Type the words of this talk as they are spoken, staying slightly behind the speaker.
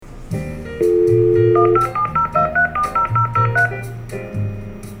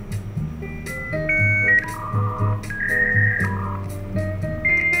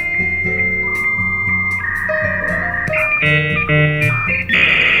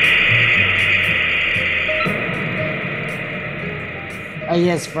I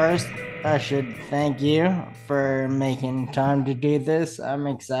guess first I should thank you for making time to do this. I'm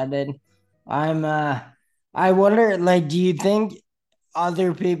excited. I'm I wonder, like, do you think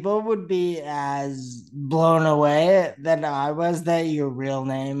other people would be as blown away that I was that your real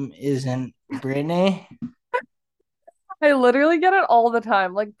name isn't Brittany? I literally get it all the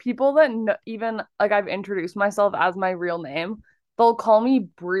time. Like people that even like I've introduced myself as my real name, they'll call me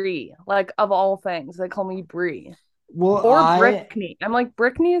Bree. Like of all things, they call me Bree Well, or I Brickney. I'm like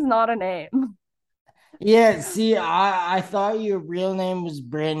Brickney is not a name. yeah, see, I thought your real name was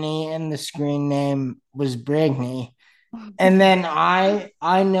Brittany and the screen name was Brittany. And then I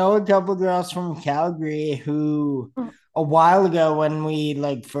know a couple girls from Calgary who a while ago when we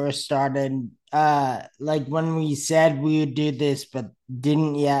like first started like when we said we would do this but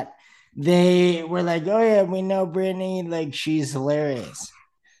didn't yet, they were like, "Oh yeah, we know Brittany, like she's hilarious."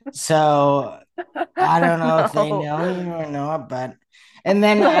 So I I don't know if they know. know you or not, but and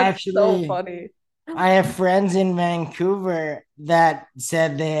then That's so actually funny. I have friends in Vancouver that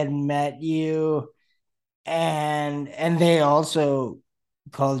said they had met you and they also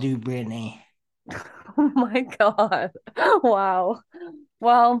called you Brittany. Oh my God. Wow.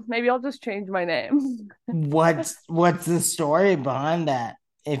 Well, maybe I'll just change my name. What's the story behind that,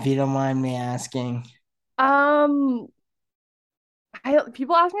 if you don't mind me asking? Um,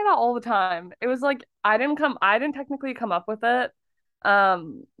 people ask me that all the time. It was like I didn't technically come up with it.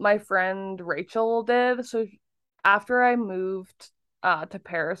 My friend Rachel did. So after I moved to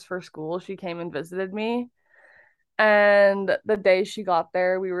Paris for school, she came and visited me. And the day she got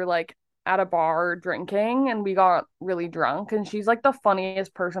there, we were like at a bar drinking and we got really drunk. And she's like the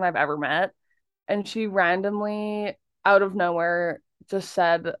funniest person I've ever met. And she randomly, out of nowhere, just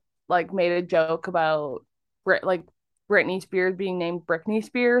said, like, made a joke about like Britney Spears being named Britney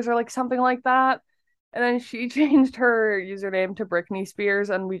Spears or like something like that. And then she changed her username to Britney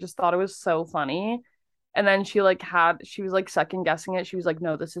Spears, and we just thought it was so funny. And then she was like second guessing it. She was like,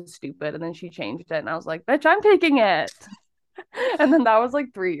 no, this is stupid. And then she changed it. And I was like, bitch, I'm taking it. And then that was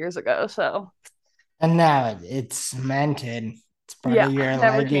like 3 years ago. So And now it's cemented. It's part yeah, of your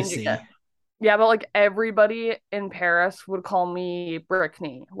never changing it. legacy. Yeah, but like everybody in Paris would call me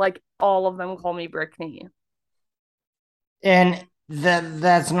Brickney. Like all of them call me Brickney. And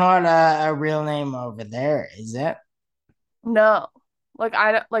that's not a real name over there, is it? No. Like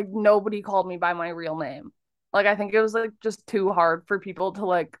I like nobody called me by my real name. Like I think it was like just too hard for people to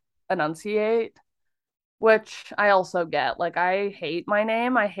like enunciate, which I also get. Like I hate my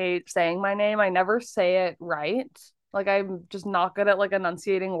name. I hate saying my name. I never say it right. Like I'm just not good at like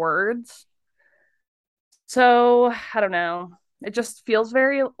enunciating words. So, I don't know. It just feels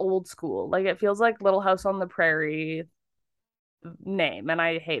very old school. Like it feels like Little House on the Prairie name, and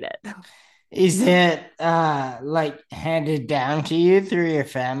I hate it. Is it like handed down to you through your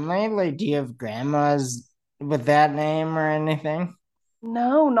family? Like do you have grandmas with that name or anything?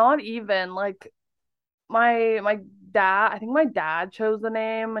 No, not even. Like my dad, I think my dad chose the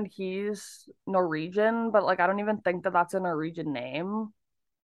name and he's Norwegian, but like I don't even think that that's a Norwegian name.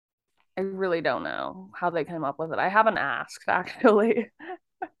 I really don't know how they came up with it. I haven't asked actually.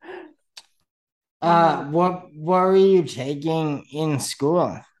 Mhm. What were you taking in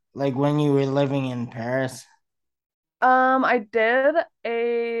school? Like when you were living in Paris? I did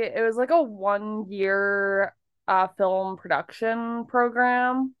it was like a 1 year film production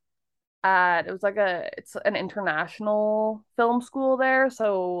program at it was like it's an international film school there,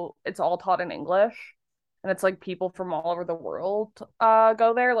 so it's all taught in English. And it's like people from all over the world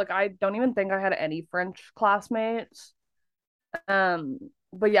go there. Like I don't even think I had any French classmates. Um,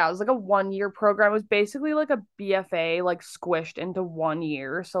 but yeah, it was like a 1 year program. It was basically like a BFA like squished into 1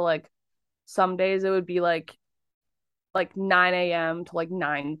 year. So like some days it would be like 9 a.m. to like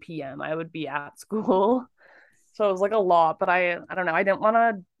 9 p.m. I would be at school. So it was like a lot, but I don't know. I didn't want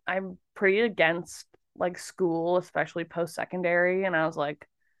to I'm pretty against like school, especially post-secondary, and I was like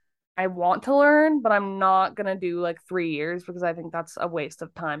I want to learn, but I'm not gonna do like 3 years because I think that's a waste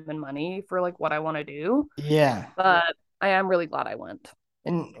of time and money for like what I want to do. Yeah. But I am really glad I went.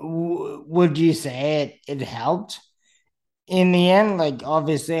 And would you say it helped in the end? Like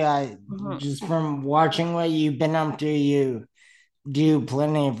obviously I Mhm. just from watching what you've been up to, you do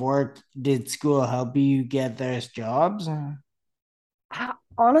plenty of work. Did school help you get those jobs?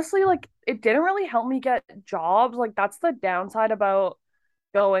 Honestly, like it didn't really help me get jobs. Like that's the downside about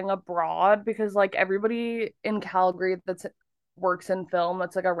going abroad because like everybody in Calgary that's works in film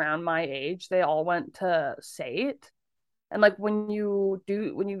that's like around my age, they all went to SAIT. And like when you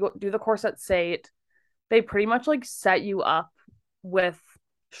go, do the course at SAIT, they pretty much like set you up with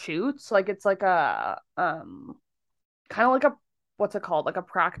shoots. Like it's like a kind of like a what's it called? Like a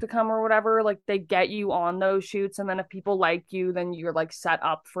practicum or whatever. Like they get you on those shoots, and then if people like you, then you're like set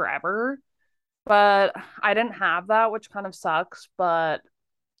up forever. But I didn't have that, which kind of sucks. But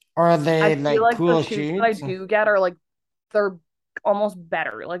Are I they feel like like the cool shoots that I shoots? do get are like they're almost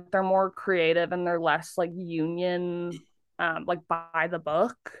better. Like they're more creative and they're less like union, like by the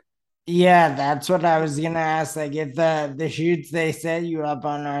book. Yeah, that's what I was gonna ask. Like, if the shoots they set you up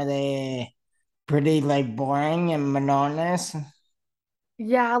on, are they pretty like boring and monotonous?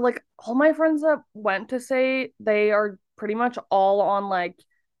 Yeah, like all my friends that went to say they are pretty much all on like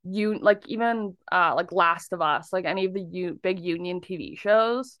you like even like Last of Us, like any of the big union TV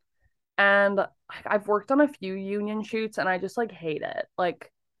shows. And like, I've worked on a few union shoots and I just like hate it.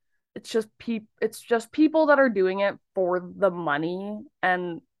 Like it's just people that are doing it for the money,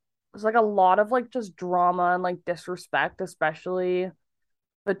 and there's like a lot of like just drama and like disrespect, especially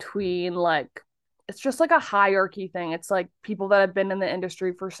between like it's just like a hierarchy thing. It's like people that have been in the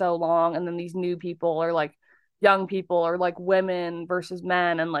industry for so long, and then these new people are like young people or like women versus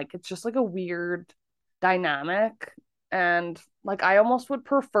men, and like it's just like a weird dynamic. And like I almost would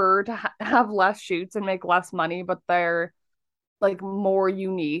prefer to have less shoots and make less money, but they're like more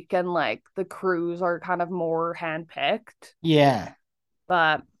unique and like the crews are kind of more handpicked. Yeah.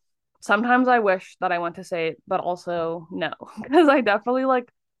 But sometimes I wish that I went to say it, but also no, because I definitely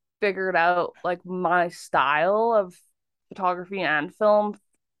like figured out like my style of photography and film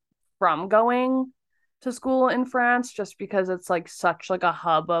from going to school in France, just because it's like such like a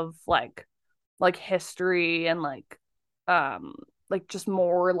hub of like history and um like just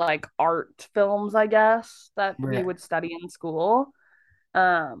more like art films, I guess, that we Right. would study in school.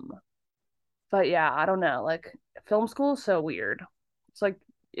 Um but yeah, I don't know. Like film school is so weird. It's like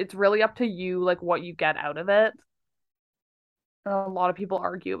it's really up to you like what you get out of it. A lot of people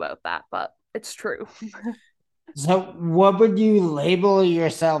argue about that, but it's true. So, what would you label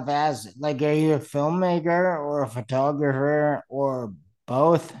yourself as? Like, are you a filmmaker or a photographer or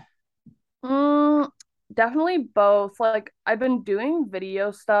both? Mm, definitely both. Like I've been doing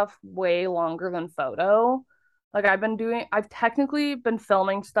video stuff way longer than photo. Like I've technically been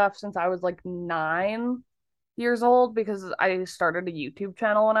filming stuff since I was like 9 years old because I started a YouTube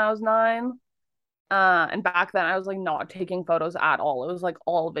channel when I was 9. And back then I was like not taking photos at all. It was like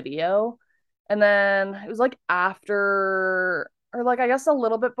all video. And then it was like after, or like I guess a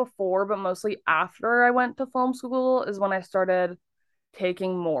little bit before, but mostly after I went to film school is when I started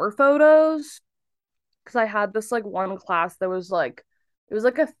taking more photos. Because I had this like one class that was like, it was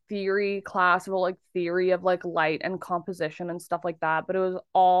like a theory class about like theory of like light and composition and stuff like that, but it was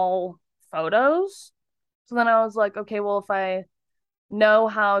all photos. So then I was like, okay, well, if I know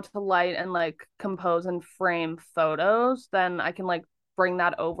how to light and like compose and frame photos, then I can like bring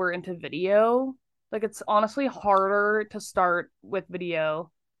that over into video. Like it's honestly harder to start with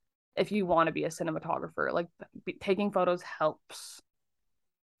video if you want to be a cinematographer. Like taking photos helps,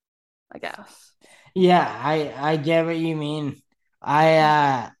 I guess. Yeah, I get what you mean.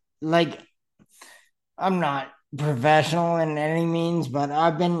 I like I'm not professional in any means, but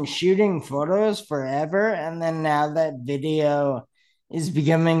I've been shooting photos forever, and then now that video is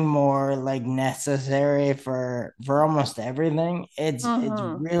becoming more like necessary for almost everything, it's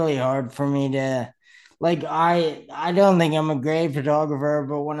Mm-hmm. really hard for me to like I don't think I'm a great photographer,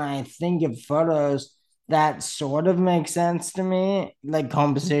 but when I think of photos, that sort of makes sense to me, like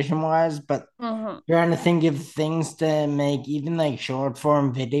composition wise, but Mm-hmm. trying to think of things to make even like short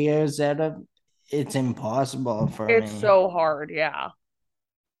form videos out of, it's impossible for It's me. so hard, yeah.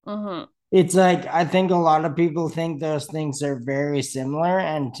 Mm-hmm. It's like I think a lot of people think those things are very similar,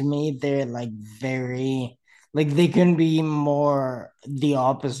 and to me they're like very like they couldn't be more the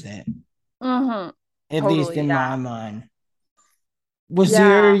opposite, Mm-hmm. at least Totally, in my yeah. mind. Was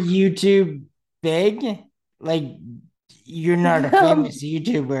your Yeah. YouTube big? Like, you're not a famous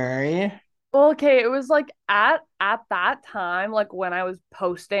YouTuber, are you? Well, okay, it was like at that time, like when I was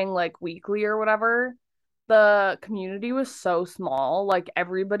posting like weekly or whatever, the community was so small, like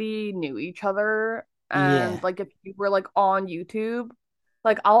everybody knew each other. And Yeah. like if you were like on YouTube,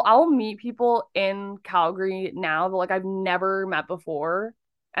 like I'll meet people in Calgary now that like I've never met before.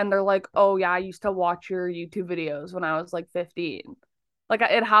 And they're like, "Oh yeah, I used to watch your YouTube videos when I was like 15." Like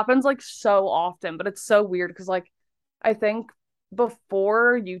it happens like so often, but it's so weird because I think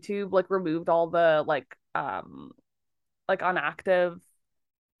before YouTube like removed all the like unactive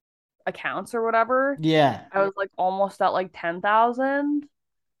accounts or whatever, Yeah. I was like almost at like 10,000,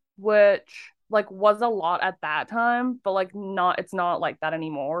 which like was a lot at that time, but like not it's not like that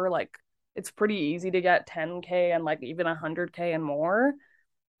anymore. Like it's pretty easy to get 10K and like even 100K and more.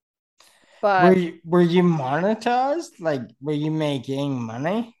 But were you monetized? Like, were you making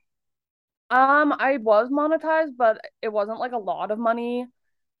money? I was monetized, but it wasn't like a lot of money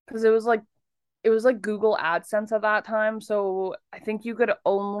because it was like Google AdSense at that time. So I think you could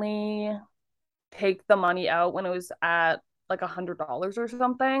only take the money out when it was at like $100 or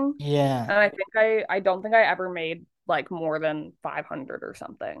something. Yeah. And I don't think I ever made like more than 500 or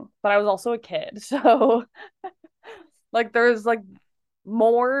something. But I was also a kid, so like there's like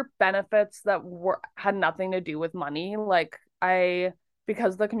more benefits that were had nothing to do with money. Like I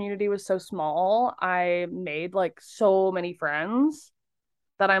because the community was so small, I made like so many friends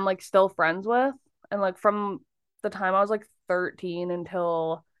that I'm like still friends with. And like from the time I was like 13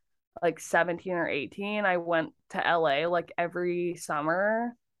 until like 17 or 18, I went to LA like every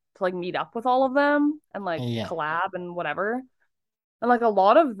summer to like meet up with all of them and like Yeah. collab and whatever. And like a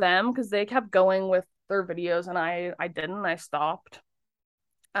lot of them, because they kept going with their videos and I didn't, I stopped.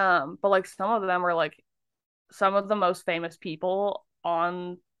 But like some of them are like some of the most famous people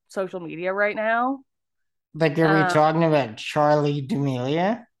on social media right now. Like, are we Um, talking about Charlie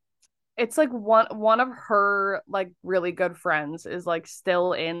D'Amelio? it's like one of her like really good friends is like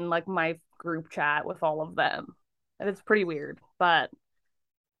still in like my group chat with all of them. And it's pretty weird. But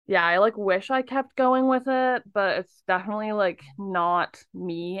yeah, I like wish I kept going with it, but it's definitely like not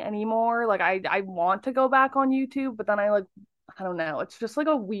me anymore. Like I want to go back on YouTube, but then I don't know. It's just like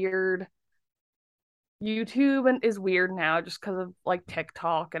a weird YouTube and is weird now just because of like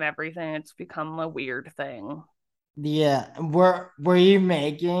TikTok and everything. It's become a weird thing. Yeah. Were you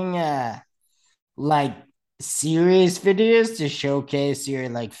making like serious videos to showcase your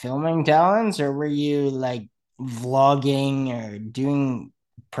like filming talents, or were you like vlogging or doing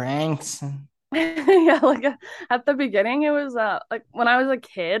pranks? Yeah, like at the beginning it was like when I was a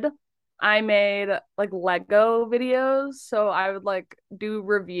kid, I made like Lego videos, so I would like do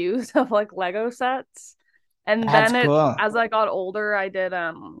reviews of like Lego sets. And That's then it cool. as I got older, I did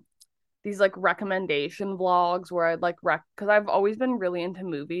these like recommendation vlogs where I'd like because I've always been really into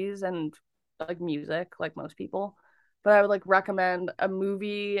movies and like music, like most people. But I would like recommend a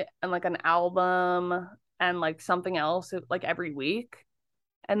movie and like an album and like something else like every week.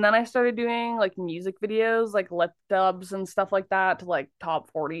 And then I started doing like music videos, like lip dubs and stuff like that to like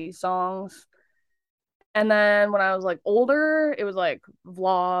top 40 songs. And then when I was like older, it was like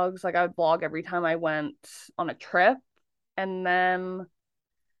vlogs. Like I would vlog every time I went on a trip. And then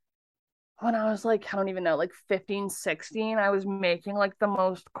when I was like, I don't even know, like 15, 16, I was making like the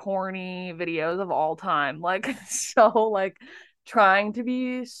most corny videos of all time. Like, so like trying to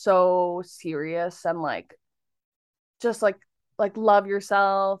be so serious and just like love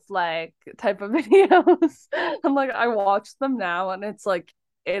yourself, like type of videos. I'm like, I watch them now and it's like,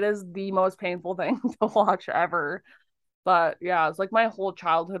 it is the most painful thing to watch ever. But yeah, it's like my whole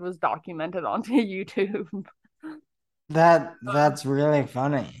childhood was documented onto YouTube. That's really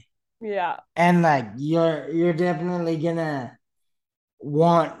funny. Yeah. And like you're definitely gonna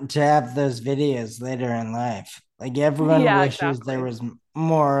want to have those videos later in life. Like everyone Yeah, wishes there exactly. was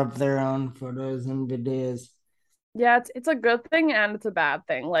more of their own photos and videos. Yeah, it's a good thing and it's a bad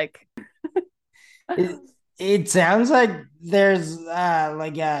thing. Like It it sounds like there's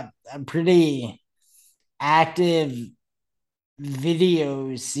like a pretty active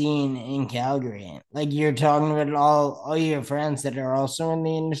video scene in Calgary. Like you're talking about all your friends that are also in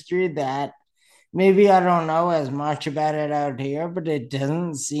the industry that maybe I don't know as much about it out here, but it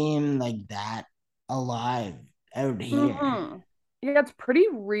doesn't seem like that alive out here. hmm yeah, it's pretty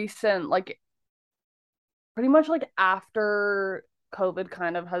recent. Like pretty much like after COVID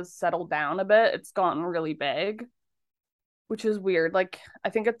kind of has settled down a bit, it's gotten really big, which is weird. Like I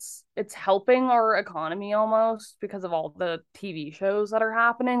think it's helping our economy almost because of all the TV shows that are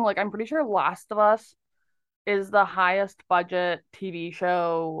happening. Like I'm pretty sure Last of Us is the highest budget TV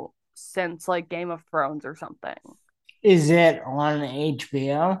show since like Game of Thrones or something. Is it on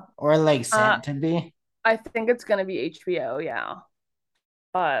HBO or like Uh set to be? I think it's gonna be HBO, yeah.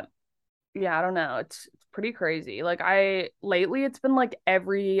 But yeah, I don't know. It's pretty crazy. Like I lately it's been like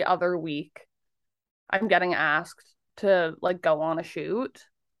every other week I'm getting asked to like go on a shoot.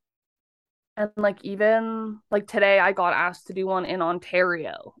 And like even like today I got asked to do one in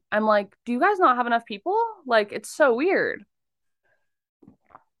Ontario. I'm like, do you guys not have enough people? Like it's so weird.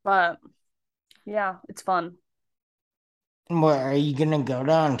 But yeah, it's fun. What are you gonna go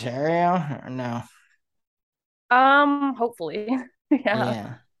to Ontario or no? Hopefully. Yeah,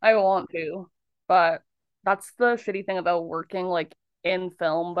 Yeah. I want to. But that's the shitty thing about working like in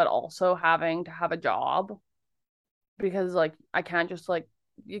film, but also having to have a job because like I can't just like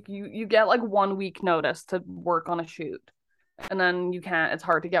you get like 1 week notice to work on a shoot. and then you can't, it's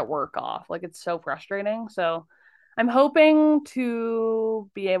hard to get work off. Like it's so frustrating. So I'm hoping to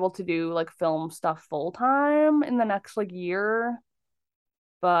be able to do like film stuff full time in the next like year,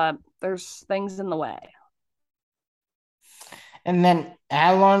 but there's things in the way. And then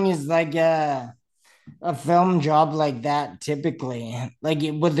how long is like a film job like that typically? Like,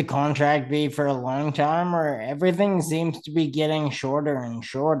 would the contract be for a long time, or everything seems to be getting shorter and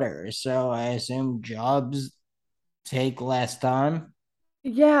shorter? So I assume jobs take less time.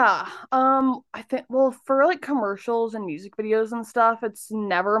 Yeah. I think well for like commercials and music videos and stuff, it's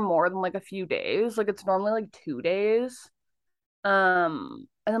never more than like a few days. Like it's normally like 2 days. And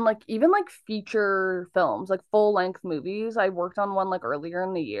then like even like feature films, like full length movies. I worked on one like earlier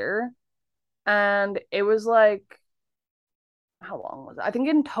in the year and it was like how long was it? I think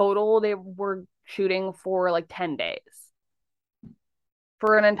in total they were shooting for like 10 days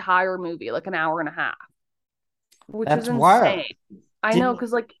for an entire movie, like an hour and a half, which is That's wild. insane. I know, Did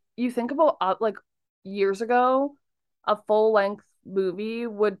because like you think about like years ago, a full length movie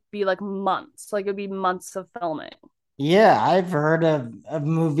would be like months, like it'd be months of filming. Yeah, I've heard of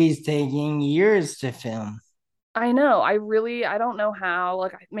movies taking years to film. I know. I don't know how.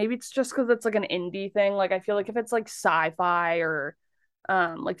 Like maybe it's just because it's like an indie thing. Like I feel like if it's like sci-fi or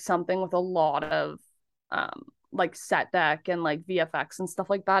like something with a lot of like set deck and like VFX and stuff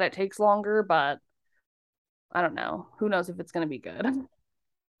like that, it takes longer, but I don't know. Who knows if it's gonna be good?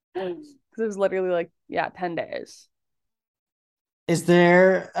 Because it was literally like, yeah, 10 days. Is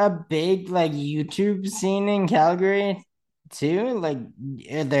there a big like YouTube scene in Calgary too? Like,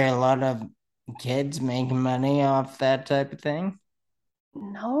 are there a lot of kids making money off that type of thing?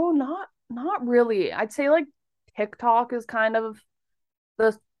 No, not really. I'd say like TikTok is kind of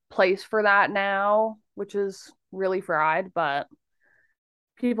the place for that now, which is really fried, but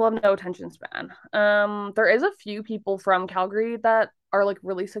people have no attention span. There is a few people from Calgary that are like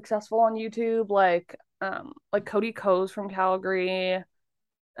really successful on YouTube, like Cody Co's from Calgary.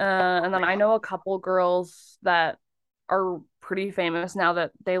 And then I know a couple girls that are pretty famous now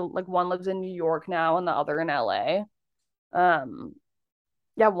that they like one lives in New York now and the other in LA. Um,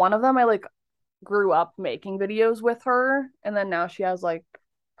 yeah, one of them I like grew up making videos with her, and then now she has like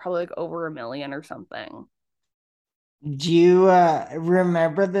probably like over 1 million or something. Do you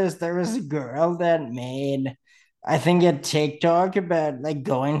remember this? There was a girl that made, I think, a TikTok about like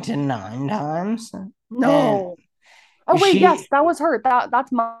going to nine times. And No. Oh wait, yes, she, that was her.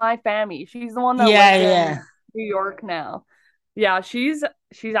 That's my family. She's the one that yeah, lives in yeah. New York now. Yeah, she's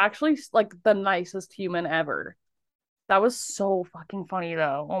actually like the nicest human ever. That was so fucking funny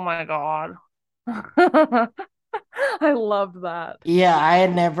though. Oh my God. I loved that. Yeah, I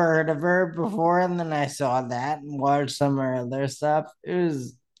had never heard of her before, and then I saw that and watched some of her other stuff. It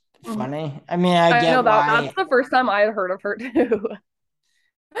was Mhm. funny. I mean, I I know get that that's why. the first time I had heard of her too.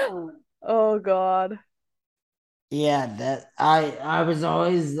 Oh God. Yeah, that I was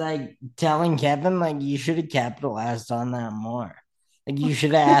always like telling Kevin like you should have capitalized on that more. Like you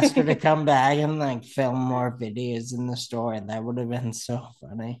should have asked her to come back and like film more videos in the store. That would have been so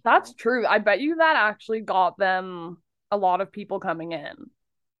funny. That's true. I bet you that actually got them a lot of people coming in.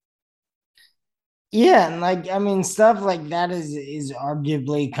 Yeah, and like I mean stuff like that is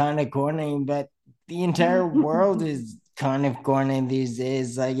arguably kind of corny, but the entire world is kind of corny these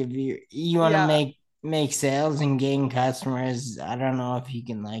days. Like if you want to Yeah. make sales and gain customers, I don't know if you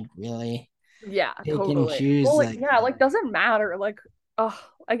can like really Yeah, pick and totally. Well, choose like, like yeah, like doesn't matter. Like, oh,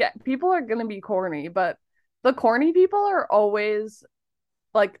 I get people are gonna be corny, but the corny people are always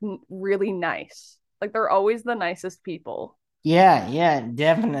like really nice. Like they're always the nicest people. yeah, yeah,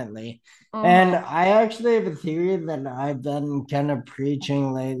 definitely. And Mm-hmm. I actually have a theory that I've been kind of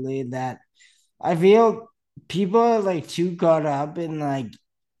preaching lately that I feel people are like too caught up in like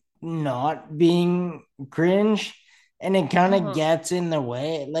not being cringe, and it kind of Mm-hmm. gets in the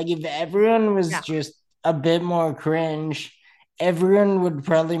way. Like if everyone was Yeah. just a bit more cringe, everyone would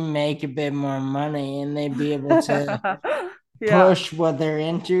probably make a bit more money and they'd be able to Yeah. push what they're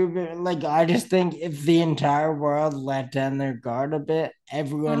into. But like I just think if the entire world let down their guard a bit,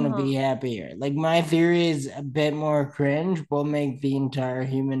 everyone would be Mm-hmm. happier. Like my theory is a bit more cringe will make the entire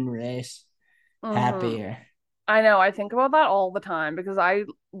human race Mm-hmm. happier. I know. I think about that all the time because I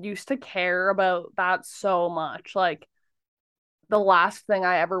used to care about that so much. Like the last thing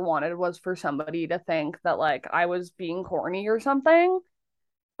I ever wanted was for somebody to think that like I was being corny or something.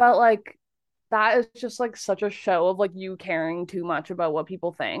 But like that is just like such a show of like you caring too much about what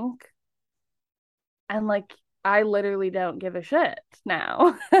people think. And like I literally don't give a shit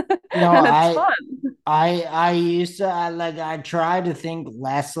now. No, And it's fun. I used to I try to think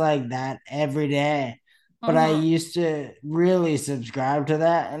less like that every day. but I Mm-hmm. used to really subscribe to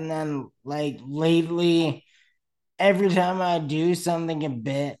that. And then, like, lately, every time I do something a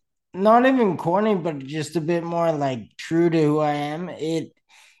bit, not even corny, but just a bit more like true to who I am, it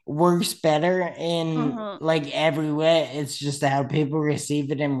works better in Mm-hmm. like every way. It's just how people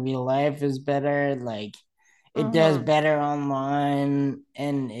receive it in real life is better. Like, it does Mm-hmm. better online.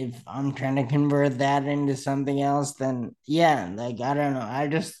 And if I'm trying to convert that into something else, then yeah, like, I don't know.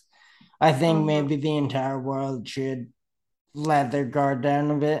 I think Mm-hmm. maybe the entire world should let their guard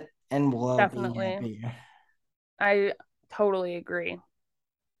down a bit and we'll all be Definitely. happier. I totally agree.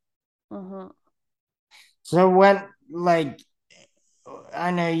 Mm-hmm. So what, like,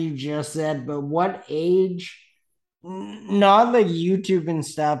 I know you just said, but what age, not like YouTube and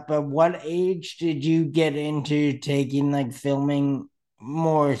stuff, but what age did you get into taking like filming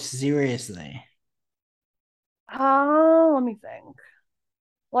more seriously? Let me think.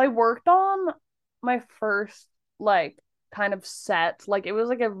 Well, I worked on my first like kind of set. Like it was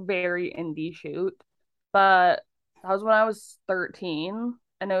like a very indie shoot, but that was when I was 13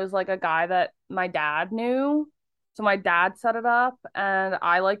 and it was like a guy that my dad knew. So my dad set it up and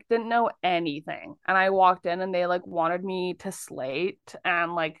I like didn't know anything. And I walked in and they like wanted me to slate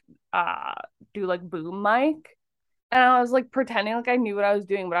and like uh do like boom mic. And I was like pretending like I knew what I was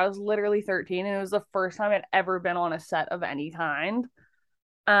doing, but I was literally 13 and it was the first time I'd ever been on a set of any kind.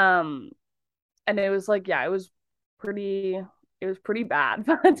 Um, and it was like, yeah, it was pretty bad.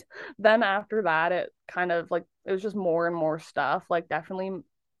 But then after that, it kind of like it was just more and more stuff. Like definitely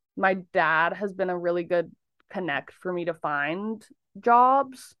my dad has been a really good connect for me to find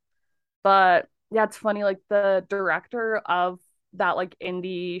jobs. But yeah, it's funny, like the director of that like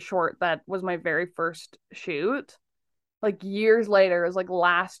indie short that was my very first shoot, like years later, it was like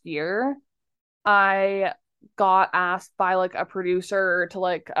last year, I got asked by like a producer to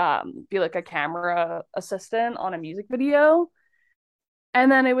like be like a camera assistant on a music video.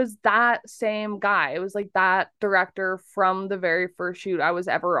 And then it was that same guy. It was like that director from the very first shoot I was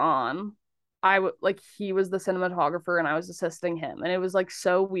ever on. Like he was the cinematographer and I was assisting him. And it was like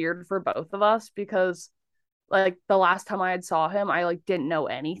so weird for both of us because like the last time I had saw him, I like didn't know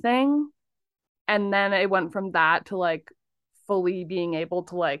anything. And then it went from that to like fully being able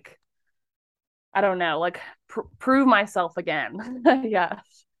to like I don't know, like prove myself again.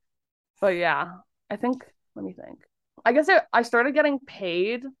 Yes. But yeah, I think, let me think. I guess I started getting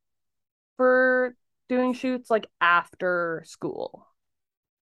paid for doing shoots like after school.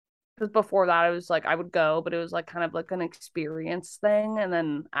 Because before that, I was like, I would go, but it was like kind of like an experience thing. And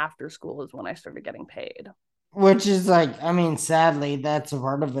then after school is when I started getting paid. Which is like, I mean, sadly, that's a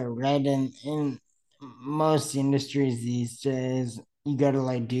part of it, right? And in most industries these days, you got to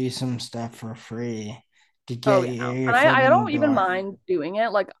like do some stuff for free to Oh, get yeah. your And foot I in the don't even door. mind doing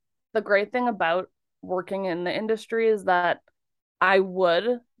it. Like, the great thing about working in the industry is that I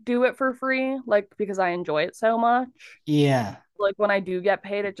would do it for free, like because I enjoy it so much. Yeah. Like when I do get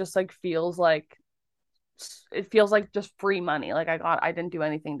paid, it just like feels like just free money. Like I didn't do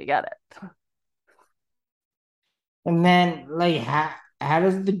anything to get it. And then, like, how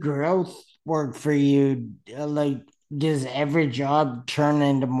does the growth work for you? Like, does every job turn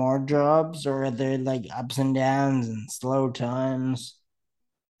into more jobs, or are there like ups and downs and slow times?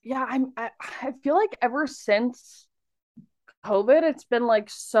 Yeah, I feel like ever since COVID, it's been like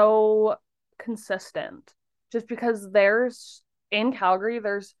so consistent. Just because there's in Calgary,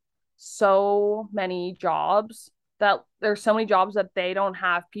 there's so many jobs that there's so many jobs that they don't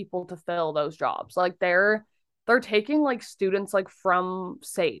have people to fill those jobs. Like they're taking like students like from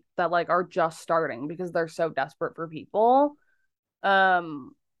SAIT that like are just starting because they're so desperate for people.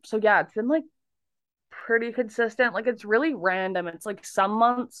 Um, so yeah, it's been like pretty consistent. Like it's really random. It's like some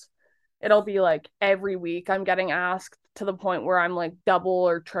months it'll be like every week I'm getting asked to the point where I'm like double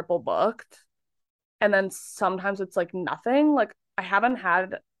or triple booked. And then sometimes it's like nothing. Like I haven't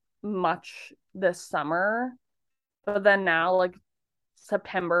had much this summer, but then now like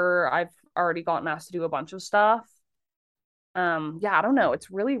September I've already gotten asked to do a bunch of stuff. Yeah, I don't know.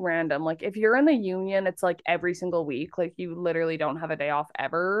 It's really random. Like if you're in the union, it's like every single week. Like you literally don't have a day off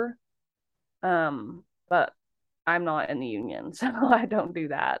ever. But I'm not in the union, so I don't do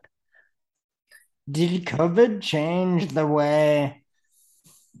that. Did COVID change the way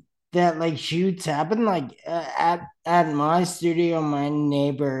that like shoots happen? Like at my studio, my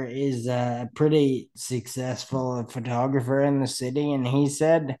neighbor is a pretty successful photographer in the city, and he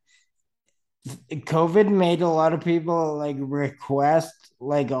said COVID made a lot of people like request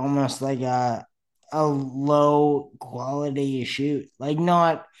like almost like a low quality shoot. Like,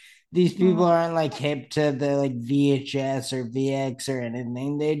 not, these people Mm-hmm. aren't like hip to the like VHS or VX or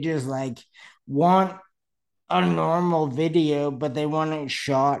anything. They just like want a normal video, but they want it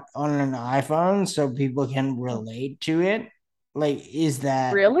shot on an iPhone so people can relate to it. Like, is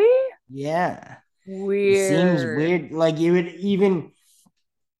that, Really? yeah. It seems Weird. weird. Like, you would even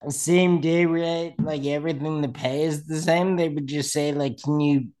same day rate, like everything the pay is the same. They would just say, like, can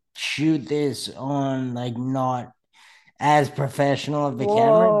you shoot this on like not as professional of a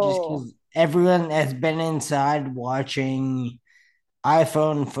camera? Just Whoa. because everyone has been inside watching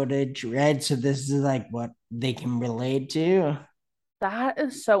iPhone footage, right? So this is like what they can relate to. That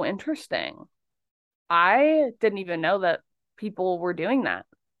is so interesting. I didn't even know that people were doing that.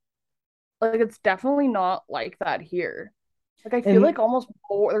 Like it's definitely not like that here. Like I feel like And almost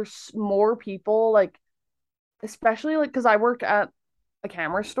more there's more people like especially like because I work at a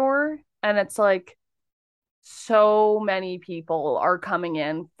camera store and it's like so many people are coming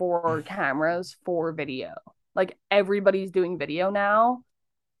in for cameras for video. Like everybody's doing video now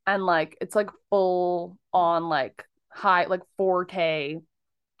and like it's like full on like high like 4K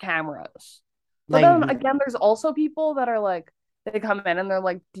cameras. But like, then again, there's also people that are like, they come in and they're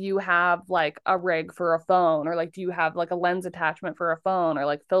like, do you have like a rig for a phone? Or like, do you have like a lens attachment for a phone or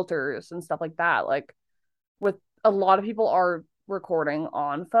like filters and stuff like that? Like, with a lot of people are recording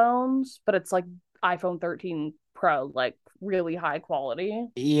on phones, but it's like iPhone 13 Pro, like really high quality.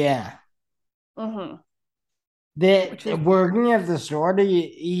 yeah. Mm-hmm. The Which is weird. working at the store,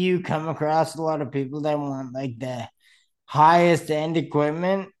 you come across a lot of people that want like the highest end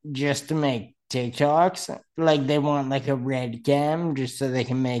equipment just to make TikToks. Like they want like a red cam just so they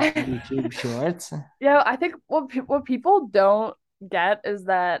can make YouTube shorts. Yeah, I think what people don't get is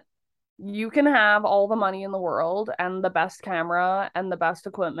that you can have all the money in the world and the best camera and the best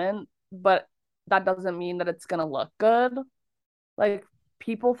equipment, but that doesn't mean that it's gonna look good. Like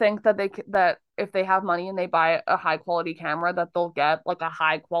people think that that if they have money and they buy a high quality camera that they'll get like a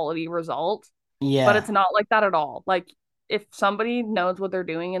high quality result, but Yeah. it's not like that at all. Like if somebody knows what they're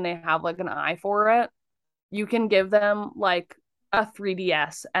doing and they have like an eye for it, you can give them like a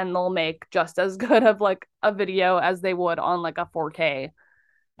 3DS and they'll make just as good of like a video as they would on like a 4K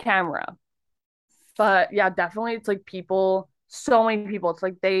camera. But yeah, definitely it's like people, so many people, it's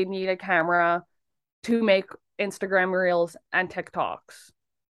like they need a camera to make Instagram reels and TikToks,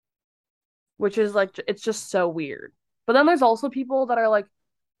 which is like it's just so weird. But then there's also people that are like,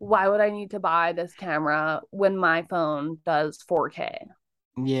 why would I need to buy this camera when my phone does 4K?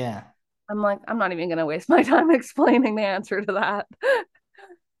 Yeah. I'm like, I'm not even gonna waste my time explaining the answer to that.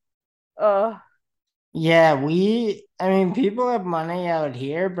 uh Yeah, I mean, people have money out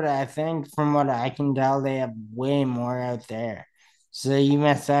here, but I think from what I can tell, they have way more out there. So you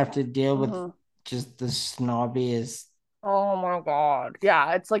must have to deal with mhm. just the snobbiest. Oh my God.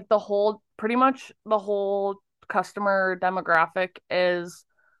 Yeah, it's like the whole pretty much the whole customer demographic is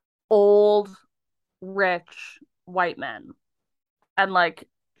old, rich white men. And like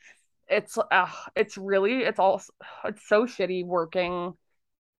it's really it's so shitty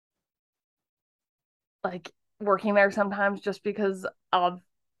like working there sometimes just because of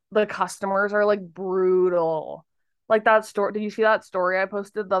the customers are like brutal. Like that story, did you see that story I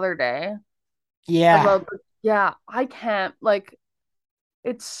posted the other day Yeah, about yeah, I can't like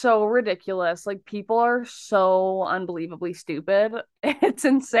it's so ridiculous. Like people are so unbelievably stupid. It's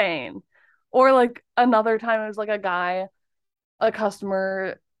insane. Or like another time it was like a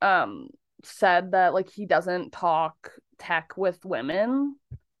customer said that like he doesn't talk tech with women.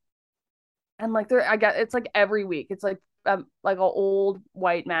 And like there I get it's like every week. It's like an old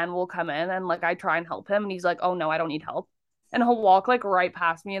white man will come in and like I try and help him and he's like, "Oh no, I don't need help." And he'll walk like right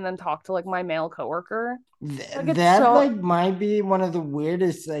past me and then talk to like my male coworker. Like it's that so like might be one of the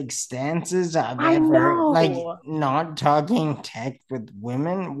weirdest like stances I've I ever heard. Like know. not talking tech with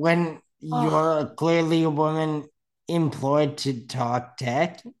women when Oh, you're clearly a woman employed to talk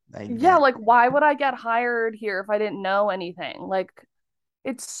tech. Like yeah, that. like why would I get hired here if I didn't know anything? Like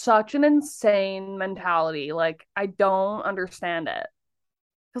it's such an insane mentality. Like I don't understand it.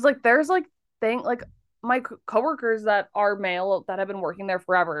 Because like there's like thing like my coworkers that are male that have been working there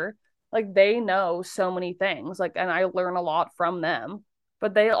forever, like they know so many things. Like and I learn a lot from them,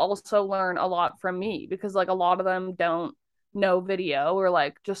 but they also learn a lot from me because like a lot of them don't know video or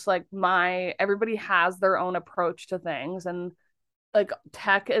like just like my everybody has their own approach to things and like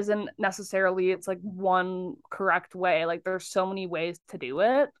tech isn't necessarily it's like one correct way. Like there's so many ways to do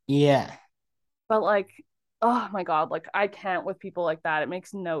it. Yeah. But like, oh my God, like I can't with people like that. It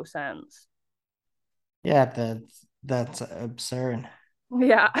makes no sense. Yeah, that's absurd.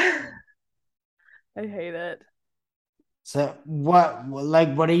 Yeah. I hate it. So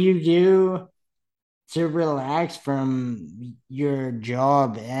what do you do to relax from your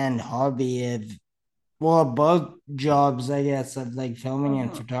job and hobby of Well, both jobs, I guess, of like filming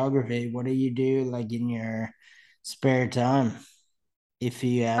and Mhm. photography. What do you do like in your spare time, if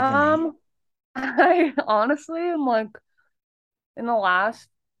you have any? Um, I honestly am like in the last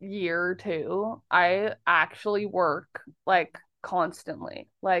year or two, I actually work like constantly.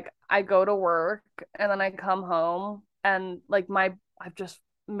 Like I go to work and then I come home and like I've just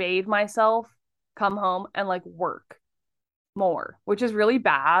made myself come home and like work more, which is really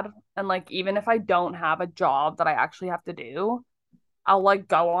bad. And like even if I don't have a job that I actually have to do, I'll like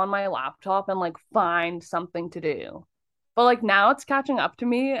go on my laptop and like find something to do. But like now it's catching up to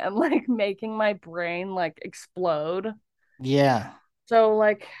me and like making my brain like explode. Yeah. So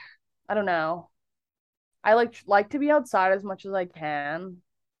like I don't know. I like to be outside as much as I can,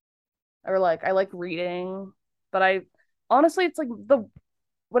 or like I like reading, but I honestly it's like the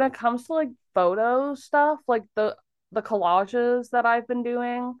when it comes to like photo stuff, like the collages that I've been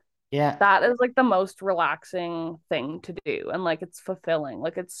doing, Yeah. that is like the most relaxing thing to do and like it's fulfilling.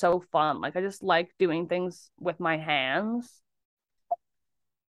 Like it's so fun. Like I just like doing things with my hands.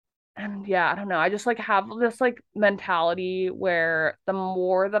 And yeah, I don't know. I just like have this like mentality where the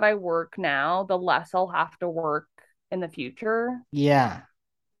more that I work now, the less I'll have to work in the future. Yeah.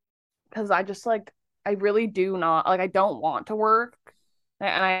 Because I just like, I really do not, like, I don't want to work.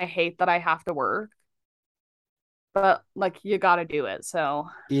 And I hate that I have to work, but like, you got to do it. So I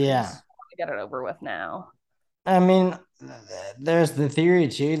Yeah. just want to get it over with now. I mean, there's the theory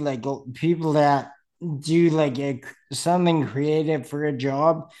too, like people that do like something creative for a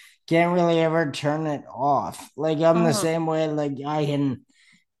job can't really ever turn it off. Like I'm the Hmm. same way, like I can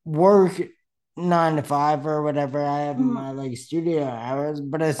work 9 to 5 or whatever. I have Hmm. my like studio hours,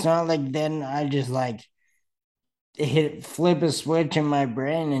 but it's not like then I just like flip a switch in my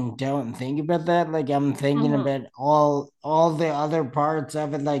brain and don't think about that. Like I'm thinking Hmm. about all the other parts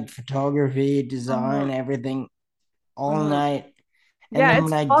of it, like photography, design, Hmm. everything all Hmm. night. And Yeah, then it's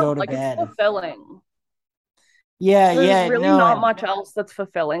when I fun. go to Like, it's bed, fulfilling. yeah, There's yeah, really no, not much else that's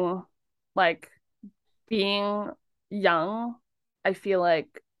fulfilling. Like, being young, I feel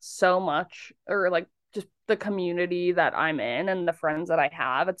like so much, or like just the community that I'm in and the friends that I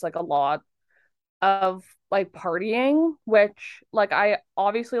have, it's like a lot of like partying, which like I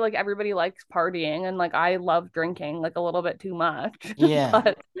obviously like everybody likes partying and like I love drinking like a little bit too much. yeah,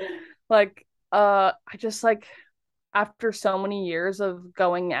 But like I just like after so many years of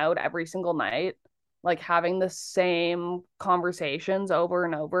going out every single night, like having the same conversations over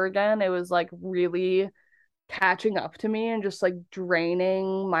and over again, it was like really catching up to me and just like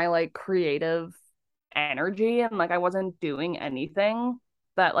draining my like creative energy, and like I wasn't doing anything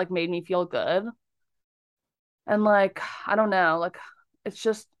that like made me feel good. And like I don't know, like it's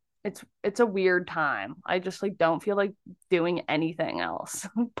just it's a weird time. I just like don't feel like doing anything else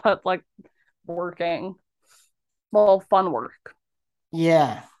but like working. Well, fun work.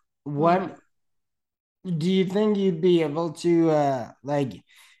 yeah. Hmm. What do you think you'd be able to like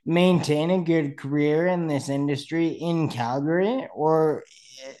maintain a good career in this industry in Calgary, or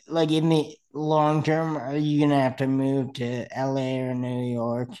like in the long term, are you gonna have to move to LA or New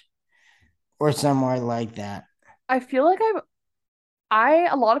York or somewhere like that? I feel like I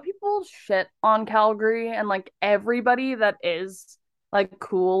a lot of people shit on Calgary, and like everybody that is like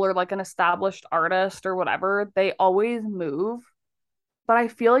cool or like an established artist or whatever, they always move, but I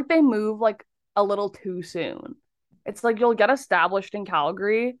feel like they move like a little too soon. It's like you'll get established in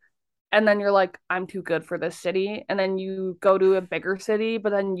Calgary and then you're like, I'm too good for this city. And then you go to a bigger city,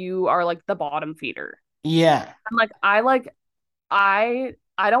 but then you are like the bottom feeder. Yeah, I'm like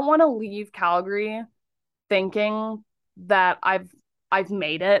I don't want to leave Calgary thinking that I've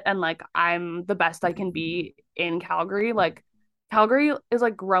made it and like I'm the best I can be in Calgary. Like Calgary is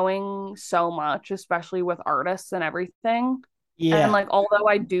like growing so much, especially with artists and everything. And yeah, like although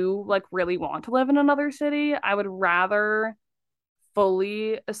I do like really want to live in another city, I would rather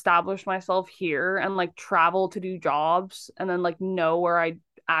fully establish myself here and like travel to do jobs and then like know where I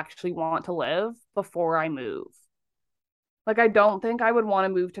actually want to live before I move. Like I don't think I would want to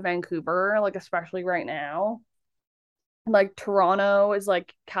move to Vancouver, like especially right now. Like Toronto is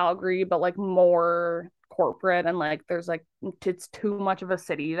like Calgary, but like more corporate and like there's like it's too much of a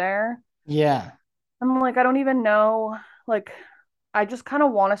city there. yeah. I'm like, I don't even know. Like, I just kind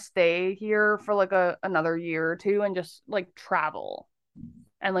of want to stay here for like a another year or two and just like travel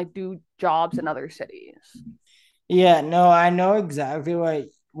and like do jobs in other cities. Yeah, no, I know exactly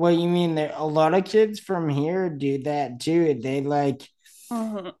what you mean. There a lot of kids from here do that too. They like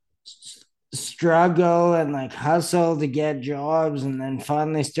Mhm. struggle and like hustle to get jobs and then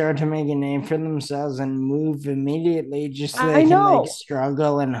finally start to make a name for themselves and move immediately just so they I can like know.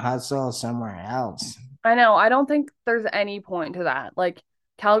 struggle and hustle somewhere else. I know. I don't think there's any point to that. Like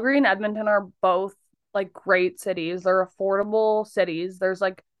Calgary and Edmonton are both like great cities. They're affordable cities. There's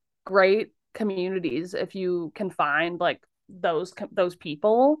like great communities if you can find like those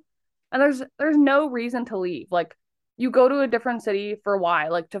people. And there's no reason to leave. Like you go to a different city for why?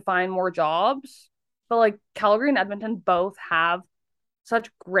 Like to find more jobs. But like Calgary and Edmonton both have such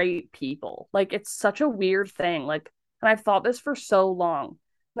great people. Like it's such a weird thing. Like, and I've thought this for so long.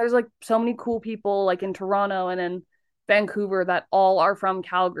 There's like so many cool people like in Toronto and in Vancouver that all are from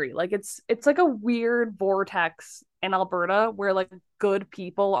Calgary. Like it's like a weird vortex in Alberta where like good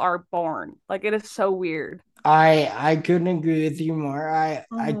people are born. Like it is so weird. I couldn't agree with you more. I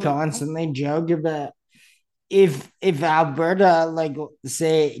Mm-hmm. constantly joke about if Alberta, like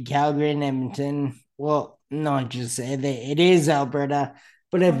say Calgary and Edmonton, well, not just say they, it is Alberta,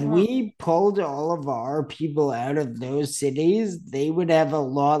 but if Mm-hmm. we pulled all of our people out of those cities, they would have a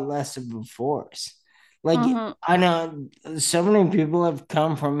lot less of a force. Like Mm-hmm. I know so many people have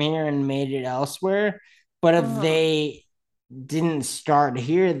come from here and made it elsewhere, but if Mm-hmm. they didn't start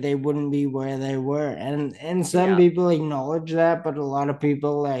here, they wouldn't be where they were. And some Yeah. people acknowledge that, but a lot of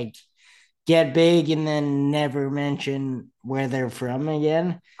people like get big and then never mention where they're from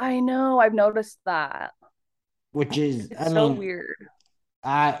again, I know. I've noticed that. which is, I It's so mean, weird.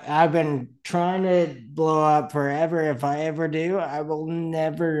 I've been trying to blow up forever. If I ever do, I will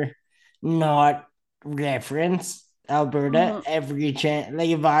never not reference Alberta Mm-hmm. every chance. Like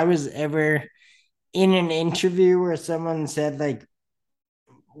if I was ever in an interview where someone said like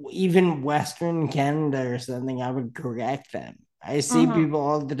even Western Canada or something, I would correct them. I see Mm-hmm. people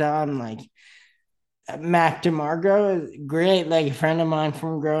all the time like Mac DeMarco is great, like a friend of mine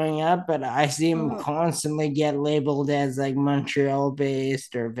from growing up, but I see him Mm-hmm. constantly get labeled as like Montreal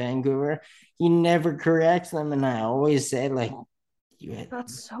based or Vancouver. He never corrects them, and I always say you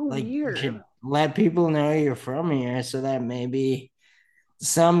That's so you weird. should let people know you're from here so that maybe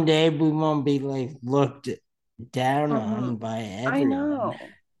someday we won't be like looked down Mm-hmm. on by I everyone.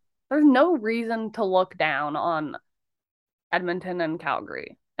 know. There's no reason to look down on Edmonton and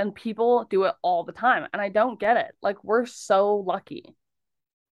Calgary. And people do it all the time. And I don't get it. Like, we're so lucky.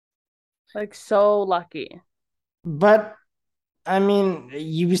 Like, so lucky. But I mean,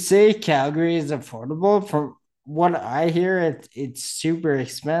 you say Calgary is affordable. From what I hear, it's super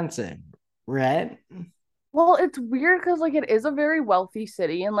expensive, right? Well, it's weird because, like, it is a very wealthy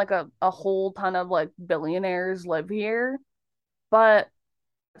city and, like, a whole ton of, like, billionaires live here. But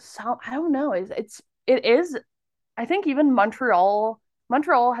so, I don't know. It is, I think even Montreal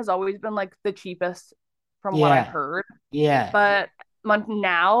has always been, like, the cheapest from what I've Yeah, heard. yeah. But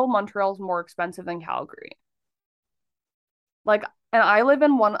now Montreal's more expensive than Calgary. Like, and I live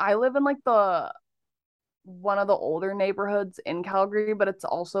in like the one of the older neighborhoods in Calgary, but it's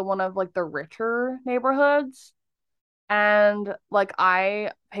also one of like the richer neighborhoods. And like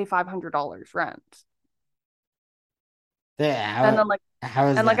I pay $500 rent. And then like How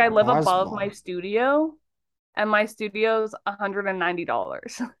is and like I that live above my possible? studio and my studio's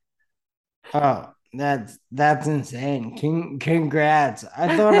 $190. Oh, that's insane. Congrats.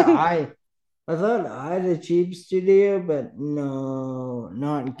 I thought I had a cheap studio, but no,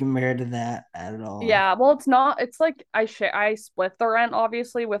 not compared to that at all. Yeah, well, it's like I split the rent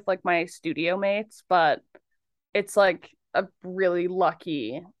obviously with like my studio mates, but it's like a really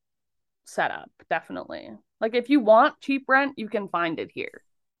lucky setup, definitely. Like if you want cheap rent, you can find it here.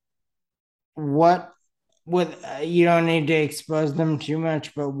 What with you don't need to expose them too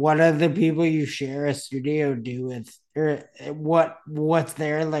much, but what other people you share a studio do with, or what's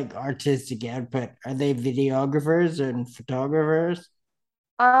their like artistic output? Are they videographers and photographers?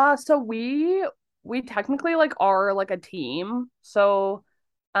 So we technically like are like a team. So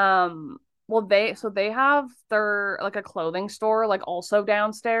well they have their like a clothing store like also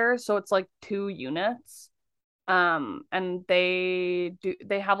downstairs, so it's like two units. And they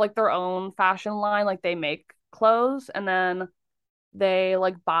have like their own fashion line, like they make clothes and then they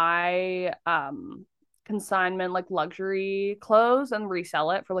like buy consignment like luxury clothes and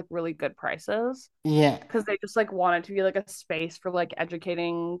resell it for like really good prices Yeah, because they just like want it to be like a space for like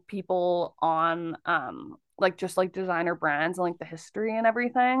educating people on like just like designer brands and like the history and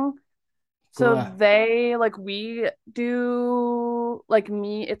everything. So cool. they like we do like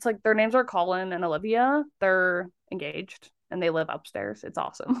me, it's like their names are Colin and Olivia. They're engaged and they live upstairs. It's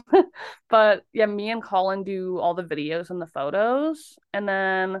awesome. But yeah, me and Colin do all the videos and the photos. And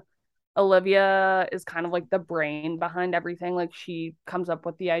then Olivia is kind of like the brain behind everything. Like she comes up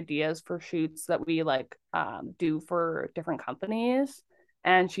with the ideas for shoots that we like do for different companies.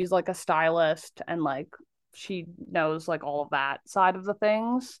 And she's like a stylist and like she knows like all of that side of the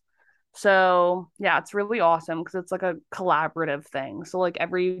things. So yeah, it's really awesome because it's like a collaborative thing. So like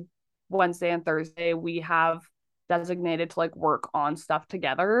every Wednesday and Thursday we have designated to like work on stuff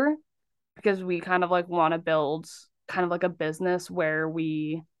together because we kind of like want to build kind of like a business where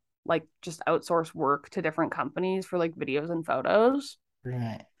we like just outsource work to different companies for like videos and photos.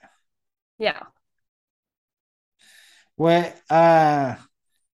 Right. Yeah. What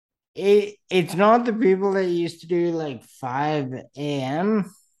it's not the people that used to do like 5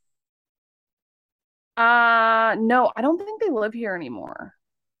 a.m. No, I don't think they live here anymore.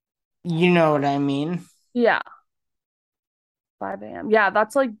 You know what I mean? Yeah, 5 a.m. Yeah,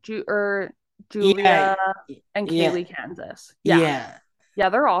 that's like Yeah, Julia and yeah, Kaylee, Kansas. Yeah. yeah. Yeah,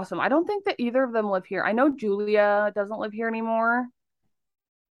 they're awesome. I don't think that either of them live here. I know Julia doesn't live here anymore,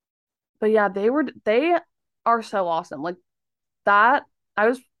 but yeah, they are so awesome. Like that, I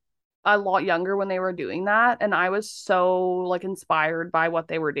was a lot younger when they were doing that, and I was so like inspired by what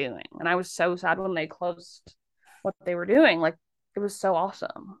they were doing. And I was so sad when they closed what they were doing. Like it was so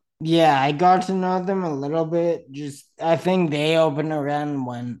awesome. Yeah, I got to know them a little bit. Just I think they opened around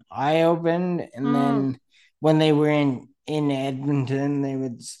when I opened, and Mm. then when they were in Edmonton, they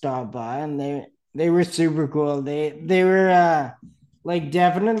would stop by, and they were super cool. They were like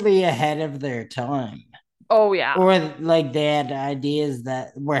definitely ahead of their time, Oh yeah. or like they had ideas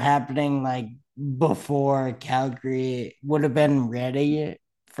that were happening like before Calgary would have been ready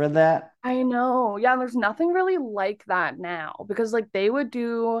for that. I know. Yeah, and there's nothing really like that now because like they would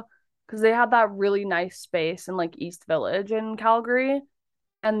do because they had that really nice space in like East Village in Calgary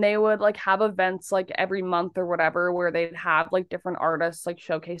and they would like have events like every month or whatever where they'd have like different artists like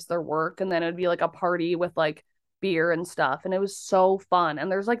showcase their work and then it'd be like a party with like beer and stuff and it was so fun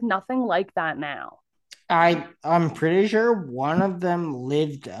and there's like nothing like that now. I'm pretty sure one of them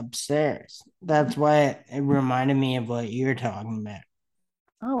lived upstairs. That's why it reminded me of what you're talking about.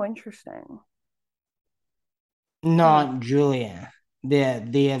 Oh, interesting. Hmm. Not Julia.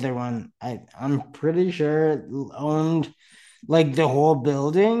 The other one. I'm pretty sure it owned like the whole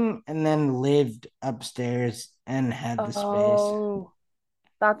building and then lived upstairs and had the space. Oh,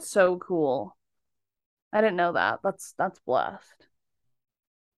 that's so cool. I didn't know that. That's blessed.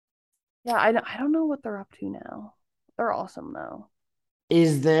 Yeah, I don't know what they're up to now. They're awesome though.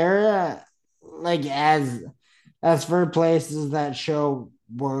 Is there like as for places that show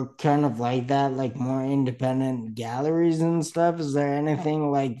work kind of like that, like more independent galleries and stuff, is there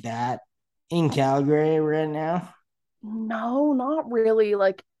anything like that in Calgary right now? No, not really.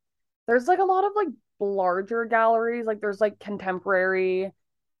 Like there's like a lot of like larger galleries. Like there's like Contemporary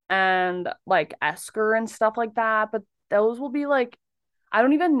and like Esker and stuff like that. But those will be like I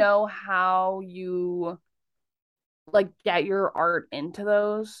don't even know how you like get your art into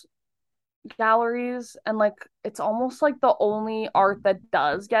those galleries. And like it's almost like the only art that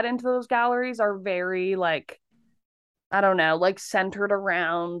does get into those galleries are very like I don't know, like centered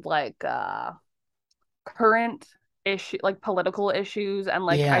around like current issue like political issues and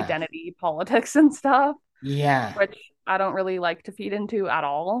like Yeah, identity politics and stuff, yeah. which I don't really like to feed into at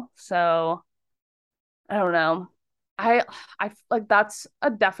all. So I don't know. I I like that's a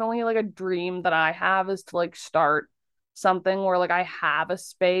definitely like a dream that I have is to like start something where like I have a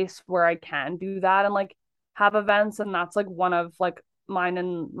space where I can do that and like have events and that's like one of like mine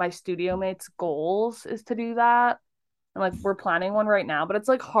and my studio mates goals is to do that. And like we're planning one right now, but it's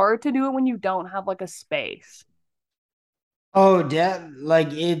like hard to do it when you don't have like a space. Oh,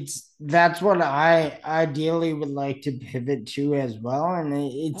 like it's that's what I ideally would like to pivot to as well, and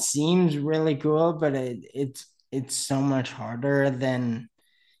it seems really cool, but it's so much harder than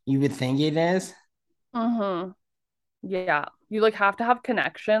you would think it is. Mm-hmm. Yeah. You like have to have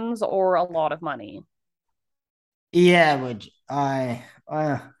connections or a lot of money. Yeah, which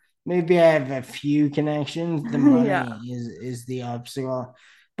maybe I have a few connections. The Yeah. money is the obstacle,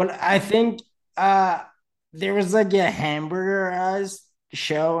 but I think uh there was like a hamburger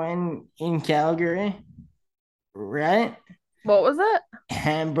show in Calgary, right? What was it?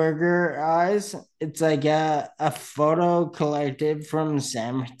 Hamburger Eyes. It's like a photo collective from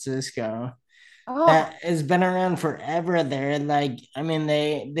San Francisco Oh. that has been around forever there. Like, I mean,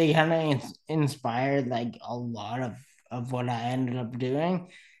 they kind of inspired like a lot of what I ended up doing,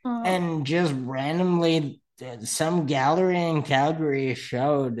 Mm. and just randomly, some gallery in Calgary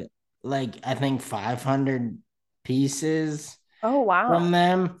showed like I think 500 pieces Oh from wow.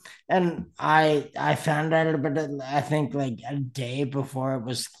 them, and I found out about it I think like a day before it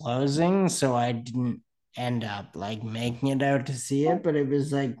was closing, so I didn't end up like making it out to see it, Oh, but it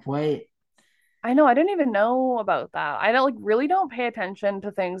was like quite. I know. I didn't even know about that. I don't like really don't pay attention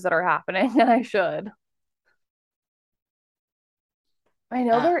to things that are happening and I should. I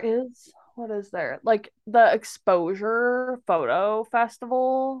know Uh, there is, what is there? Like the Exposure Photo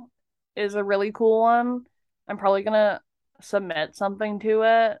Festival is a really cool one. I'm probably gonna submit something to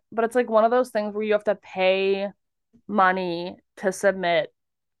it, but it's like one of those things where you have to pay money to submit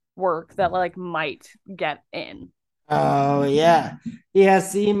work that like might get in. oh yeah, yeah.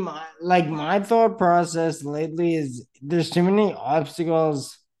 See, my thought process lately is there's too many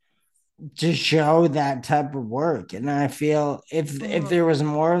obstacles to show that type of work, and I feel if Mhm. there was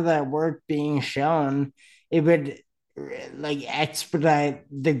more of that work being shown, it would like expedite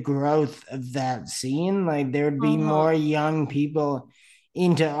the growth of that scene. Like there would be more Mhm. young people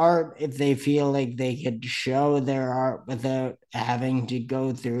into art if they feel like they could show their art without having to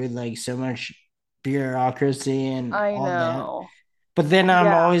go through like so much bureaucracy and I all that. know. But then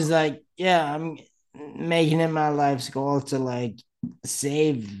I'm Yeah. always like, yeah, I'm making it my life's goal to like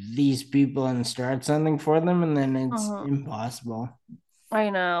save these people and start something for them, and then it's Mhm. impossible. I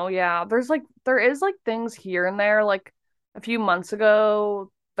know. Yeah. There is like things here and there. Like a few months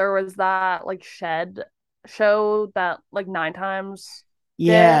ago, there was that like shed show that like Nine Times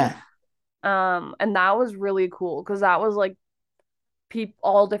did. Yeah, And that was really cool because that was like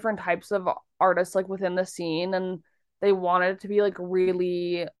all different types of artists like within the scene, and they wanted it to be like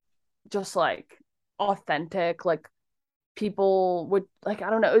really just like authentic, like people would like, I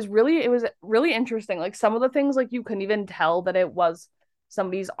don't know, it was really interesting. Like some of the things like you couldn't even tell that it was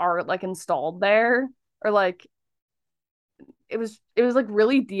somebody's art like installed there, or like it was like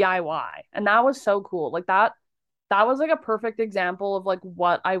really DIY, and that was so cool. Like that was like a perfect example of like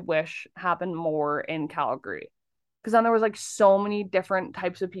what I wish happened more in Calgary. Because then there was like so many different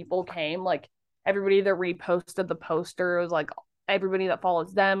types of people came, like everybody that reposted the poster, it was like everybody that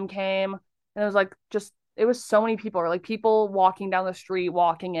follows them came, and it was like just it was so many people, or like people walking down the street,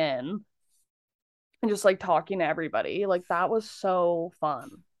 walking in, and just like talking to everybody. Like that was so fun.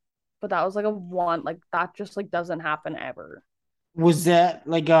 But that was like a one, like that just like doesn't happen ever. was that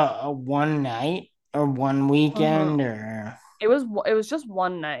like a one night or one Mhm. weekend or It was just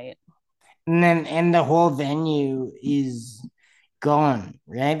one night. and the whole venue is gone,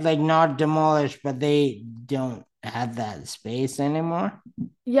 right? Like not demolished, but they don't have that space anymore.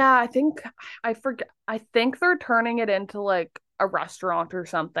 Yeah, I forget. I think they're turning it into like a restaurant or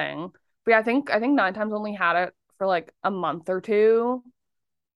something. But yeah, I think Nine Times only had it for like a month or two,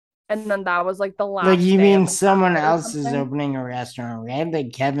 and then that was like the Like last you day of mean the half someone or else is something. opening a restaurant, right?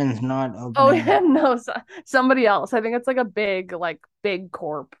 Like Kevin's not Oh yeah, opening. no, somebody else. I think it's like a big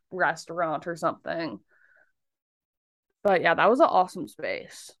corp restaurant or something. But yeah, that was an awesome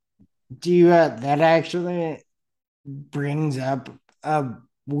space. Do you that actually brings up a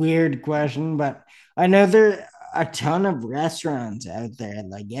weird question, but I know there are a ton of restaurants out there.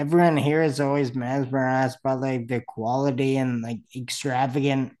 Like everyone here is always mesmerized by like the quality and like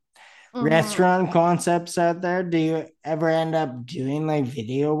extravagant Hmm. restaurant concepts out there. Do you ever end up doing like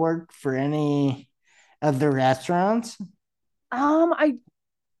video work for any of the restaurants? I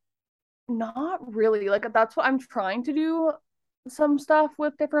not really. Like that's what I'm trying to do some stuff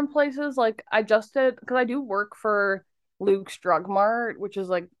with different places. Like I just did because I do work for Luke's Drug Mart, which is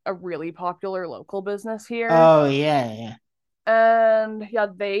like a really popular local business here. Oh yeah, yeah. And yeah,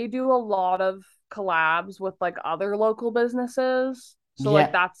 they do a lot of collabs with like other local businesses. So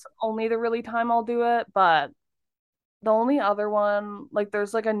like Yeah. that's only the really time I'll do it. But the only other one, like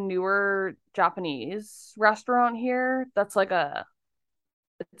there's like a newer Japanese restaurant here that's like a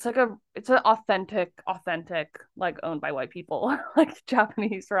it's an authentic like owned by white people like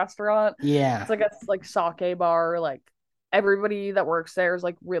Japanese restaurant. Yeah. It's like a like sake bar. Like everybody that works there is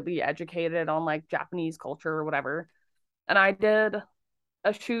like really educated on like Japanese culture or whatever. And I did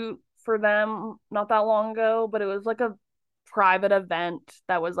a shoot for them not that long ago, but it was like a private event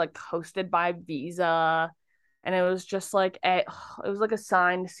that was like hosted by Visa, and it was just like it was like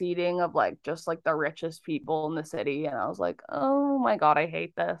assigned seating of like just like the richest people in the city, and I was like, oh my god, I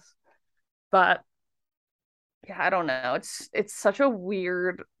hate this. But yeah, I don't know. It's such a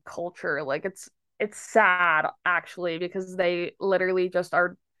weird culture. Like it's sad actually because they literally just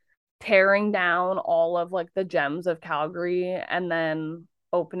are tearing down all of like the gems of Calgary and then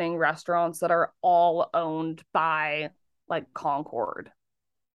opening restaurants that are all owned by like Concord.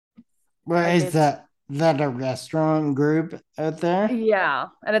 Well, Like is it's that a restaurant group out there? yeah,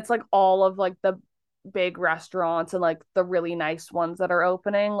 and it's like all of like the big restaurants and like the really nice ones that are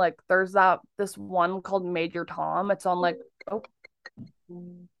opening. Like there's that this one called Major Tom. It's on like oh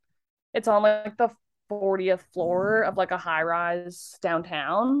it's on like the 40th floor of like a high rise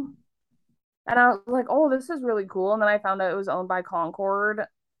downtown. And I was like, oh, this is really cool. And then I found out it was owned by Concord.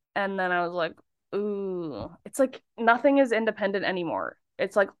 And then I was like, ooh, it's like nothing is independent anymore.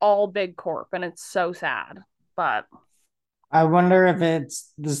 it's like all big corp and it's so sad. But I wonder if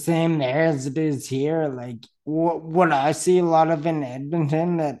it's the same there as it is here. Like what I see a lot of in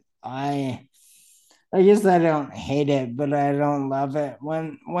Edmonton that I guess I don't hate it, but I don't love it.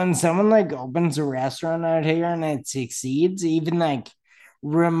 When someone like opens a restaurant out here and it succeeds, even like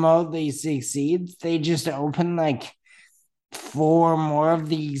remotely succeeds, they just open like four more of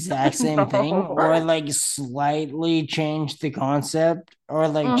the exact same thing, or no. like slightly change the concept, or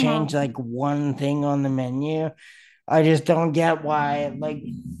like change Hmm. like one thing on the menu. I just don't get why. Like,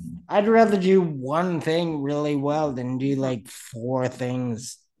 I'd rather do one thing really well than do like four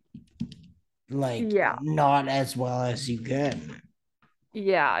things like Yeah. not as well as you could.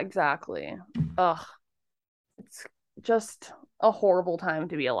 Yeah, exactly. Ugh, it's just a horrible time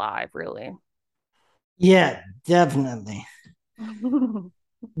to be alive, really. Yeah, definitely.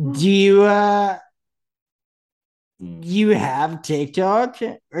 Do you have TikTok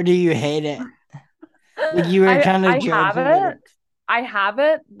or do you hate it? Like you were kind of I have joking that it. I have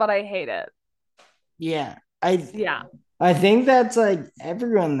it, but I hate it. yeah. I Yeah. I think that's like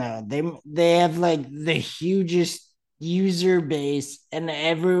everyone though. They have like the hugest user base, and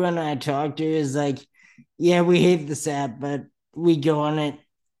everyone I talk to is like, yeah, we hate this app, but we go on it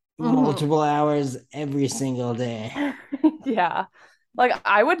Mhm. multiple hours every single day. Yeah. Like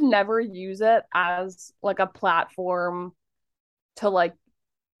I would never use it as like a platform to like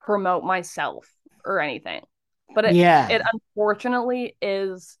promote myself or anything. But it Yeah. unfortunately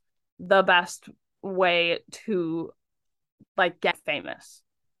is the best way to like get famous.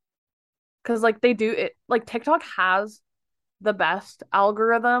 Cause like they do it like TikTok has the best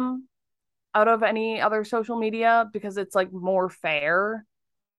algorithm out of any other social media because it's like more fair.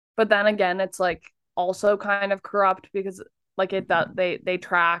 But then again, it's like also kind of corrupt because like they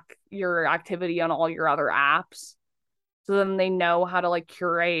track your activity on all your other apps. So then they know how to like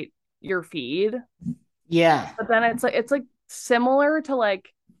curate your feed. Yeah. But then it's like similar to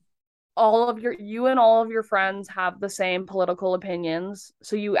like all of your you and all of your friends have the same political opinions,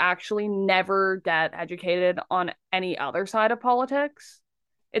 so you actually never get educated on any other side of politics.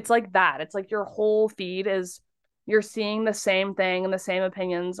 It's like that. It's like your whole feed is you're seeing the same thing and the same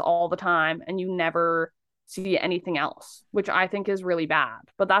opinions all the time and you never see anything else, which I think is really bad.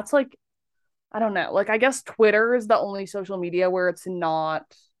 But that's like I don't know. Like I guess Twitter is the only social media where it's not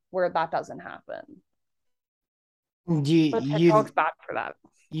where that doesn't happen. Do But you TikTok's bad for that.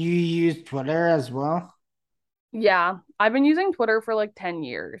 you use Twitter as well? Yeah, I've been using Twitter for like 10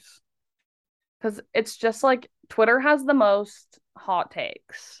 years because it's just like Twitter has the most hot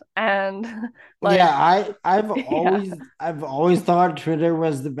takes and Yeah, like yeah. I've always thought Twitter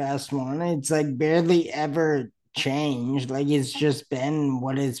was the best one. It's like barely ever changed. Like it's just been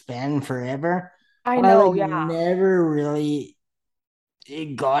what it's been forever. I I like know, yeah. never really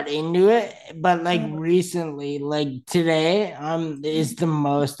got into it, but like Mhm. recently, like today, is the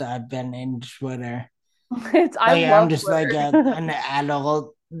most I've been in Twitter. It's I Like I'm love just like Twitter. an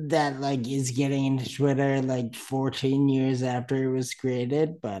adult that like is getting into Twitter like 14 years after it was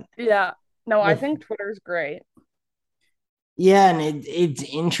created, but Yeah. No, I the think Twitter's great. yeah, and it's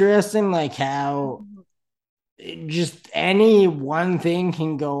interesting like how Mhm. just any one thing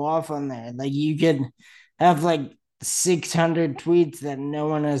can go off on there. Like you could have like 600 tweets that no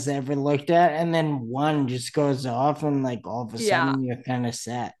one has ever looked at, and then one just goes off, and like all of a Yeah, sudden you're kind of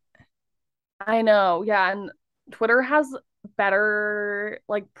set. I know. Yeah, and Twitter has better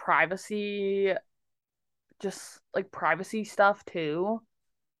like privacy, just like privacy stuff too.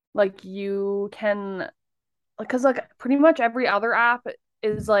 Like you can because like pretty much every other app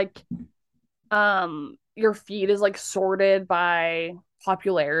is like your feed is like sorted by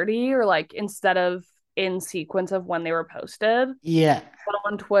popularity or like instead of in sequence of when they were posted. Yeah, But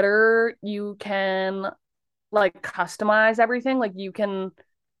on Twitter, you can like customize everything. Like you can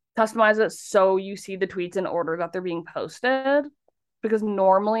customize it so you see the tweets in order that they're being posted. Because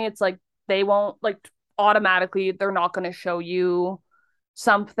normally it's like they won't like automatically they're not going to show you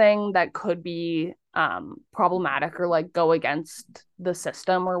something that could be problematic or like go against the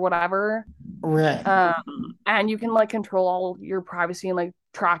system or whatever. right. And you can like control all your privacy and like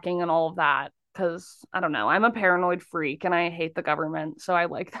tracking and all of that. Cause I don't know, I'm a paranoid freak and I hate the government. So I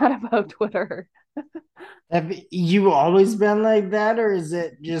like that about Twitter. Have you always been like that, or is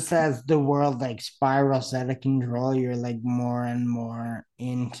it just as the world like spirals out of control, you're like more and more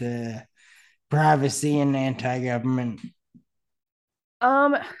into privacy and anti-government?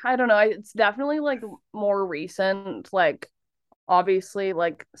 Um, I don't know. It's definitely like more recent. Like obviously,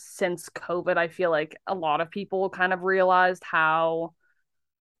 like since COVID, I feel like a lot of people kind of realized how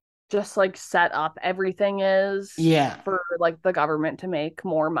just like set up everything is Yeah. for like the government to make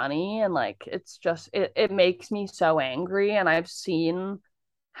more money. And like it's just it makes me so angry. And I've seen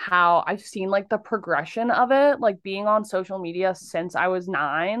like the progression of it, like being on social media since I was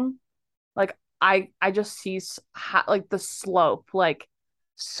 9. Like I just see like the slope, like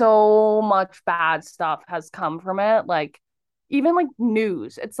so much bad stuff has come from it. Like even like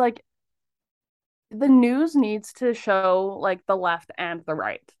news, it's like the news needs to show like the left and the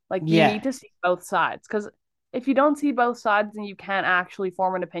right. Like you Yeah. need to see both sides, because if you don't see both sides, then you can't actually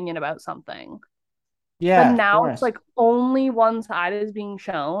form an opinion about something. But Yeah, of now it's course. like only one side is being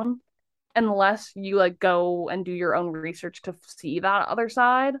shown, unless you like go and do your own research to see that other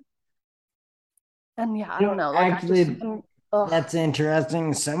side. And yeah, I don't know. Like I just Actually, ugh. that's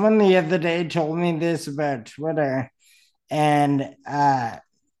interesting. Someone the other day told me this about Twitter, and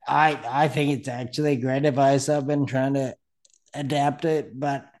I think it's actually great advice. I've been trying to adapt it,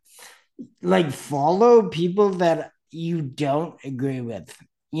 but like follow people that you don't agree with. So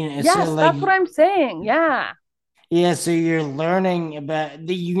Yes, like that's what I'm saying. Yeah. yeah, so you're learning about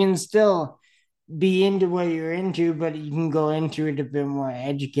that you can still be into what you're into, but you can go into it a bit more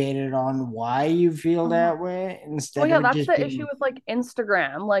educated on why you feel Mhm. that way Well, instead yeah, of that's just the issue being with like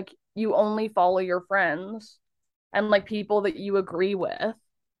Instagram. Like you only follow your friends and like people that you agree with.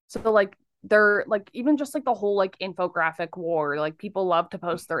 So like they're like even just like the whole like infographic war, like people love to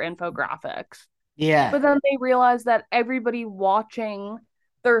post their infographics. But yeah. then they realize that everybody watching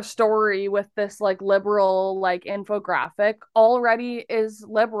their story with this like liberal like infographic already is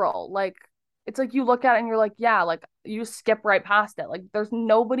liberal. Like it's like you look at it and you're like, yeah, like you just skip right past it. Like there's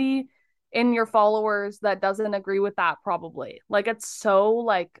nobody in your followers that doesn't agree with that probably. Like it's so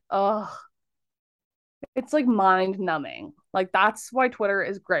like it's like mind numbing. Like that's why Twitter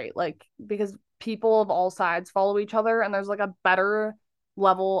is great. Like because people of all sides follow each other and there's like a better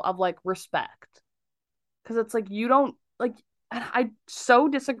level of like respect, because it's like you don't like I so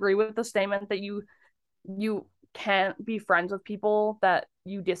disagree with the statement that you can't be friends with people that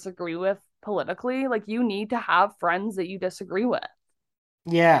you disagree with politically. Like you need to have friends that you disagree with.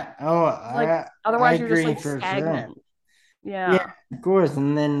 Yeah. Oh, Like I otherwise you're just agree like for sure. stagnant. Yeah, Yeah. of course.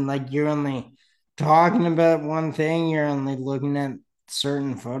 And then like you're only talking about one thing, you're only looking at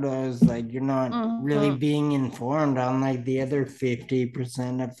certain photos, like you're not really Hmm. being informed on like the other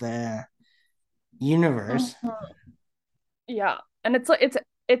 50% of the universe. Hmm. Yeah. And it's like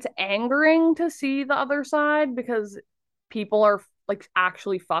it's angering to see the other side, because people are like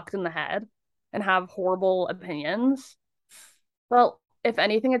actually fucked in the head and have horrible opinions. Well, if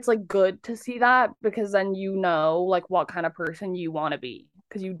anything, it's like good to see that, because then you know like what kind of person you want to be.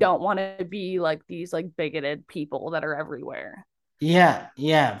 Because you don't want to be like these like bigoted people that are everywhere. Yeah,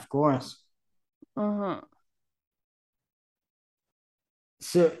 yeah, of course. Hmm.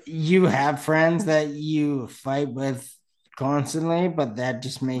 So you have friends that you fight with constantly, but that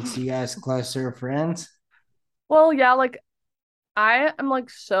just makes you guys closer friends. Well, yeah, like I am like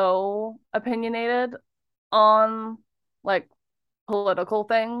so opinionated on like political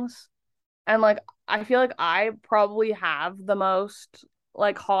things. And like I feel like I probably have the most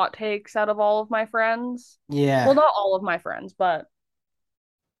like hot takes out of all of my friends. Well, Yeah. not all of my friends, but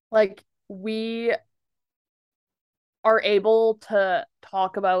like we are able to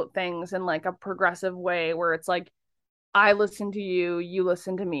talk about things in like a progressive way where it's like I listen to you, you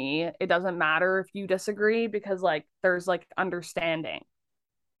listen to me. It doesn't matter if you disagree, because like there's like understanding.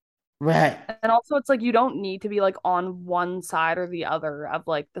 Right. And also it's like you don't need to be like on one side or the other of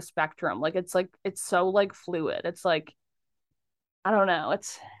like the spectrum. Like it's so like fluid. It's like I don't know.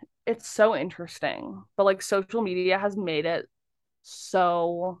 It's so interesting. But like social media has made it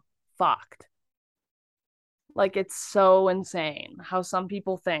so fucked. Like it's so insane how some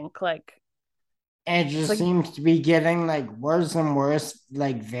people think like And it it's just like seems to be getting like worse and worse,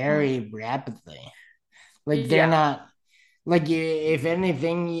 like very rapidly. Like they're yeah. not like if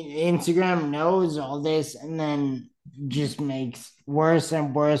anything, Instagram knows all this and then just makes worse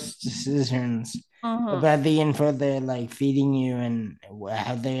and worse decisions Hmm. about the info they're like feeding you and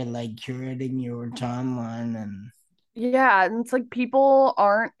how they're like curating your timeline and Yeah, and it's like people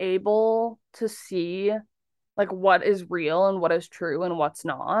aren't able to see like what is real and what is true and what's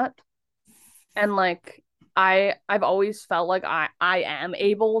not. And like I've always felt like I am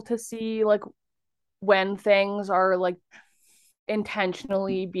able to see like when things are like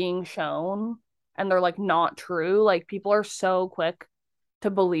intentionally being shown and they're like not true. Like people are so quick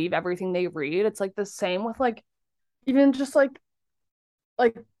to believe everything they read. It's like the same with like even just like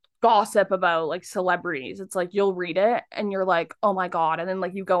gossip about like celebrities. It's like you'll read it and you're like, "Oh my God." And then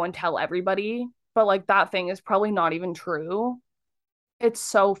like you go and tell everybody, but like that thing is probably not even true. It's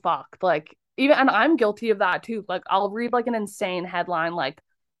so fucked. Like even and I'm guilty of that too. Like I'll read like an insane headline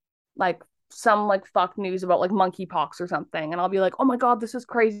like some like fuck news about like monkeypox or something and I'll be like, "Oh my god, this is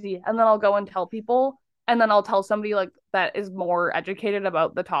crazy." And then I'll go and tell people and then I'll tell somebody like that is more educated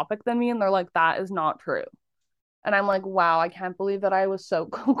about the topic than me and they're like, "That is not true." And I'm like, "Wow, I can't believe that I was so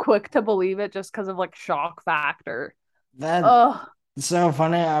quick to believe it just because of like shock factor." That's Oh, so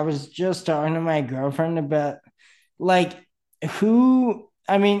funny. I was just talking to my girlfriend about like who,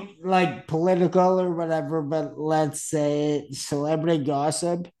 I mean, like political or whatever, but let's say celebrity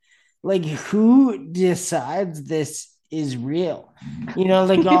gossip, like who decides this is real?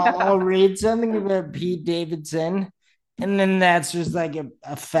 Like I'll yeah. read something about Pete Davidson, and then that's just like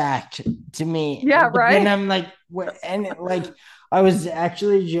a fact to me. Yeah, But then right? I'm like, what? And like, I was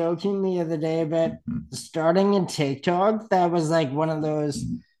actually joking the other day about starting a TikTok that was like one of those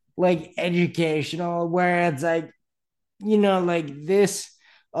like educational where it's like, like this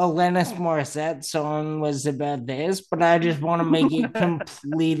Alanis Morissette song was about this, but I just want to make it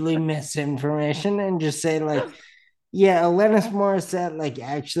completely misinformation and just say like, yeah, Alanis Morissette like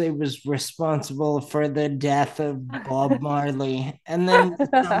actually was responsible for the death of Bob Marley, and then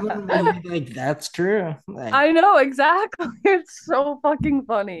someone will be like, "That's true." Like, I know exactly. It's so fucking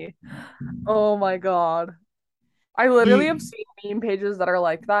funny. Oh my God. I literally have you, seen meme pages that are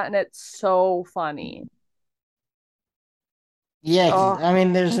like that, and it's so funny. yeah, 'cause, Oh, I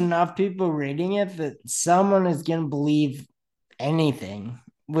mean, there's enough people reading it that someone is gonna believe anything,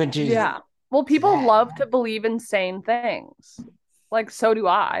 which is yeah. Well, people sad. love to believe insane things. Like, so do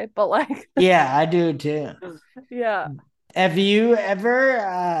I, but like, Yeah, I do too. yeah. Have you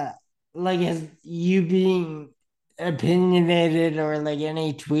ever like has you being opinionated or like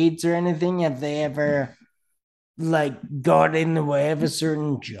any tweets or anything, have they ever like got in the way of a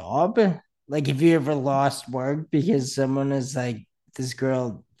certain job? Like if you ever lost work because someone is like, this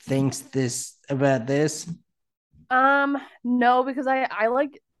girl thinks this about this? No, because I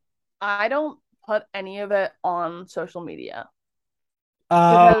like I don't put any of it on social media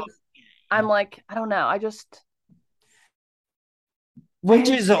Oh, because I'm like, I don't know. I just which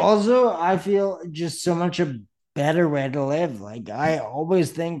is also, I feel, just so much a better way to live. Like I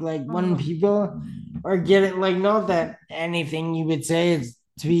always think like when Mhm. people are getting like, not that anything you would say is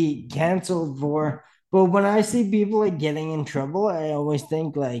to be canceled for, but when I see people like getting in trouble, I always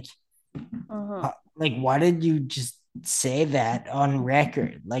think Mhm. like why did you just say that on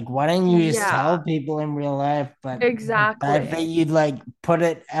record? Like why didn't you just tell Yeah, people in real life? But the fact that exactly. you'd like put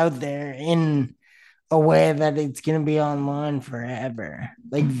it out there in a way that it's going to be online forever.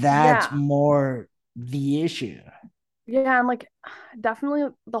 Like that's Yeah. more the issue. Yeah, and like definitely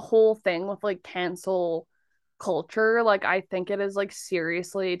the whole thing with like cancel culture, like I think it is like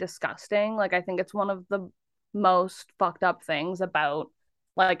seriously disgusting. Like I think it's one of the most fucked up things about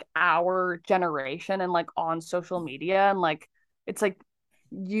like our generation and like on social media and like it's like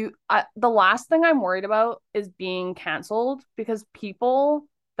the last thing I'm worried about is being canceled because people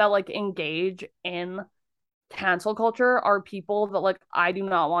that like engage in cancel culture are people that like I do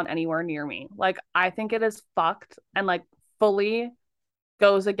not want anywhere near me. Like I think it is fucked and like fully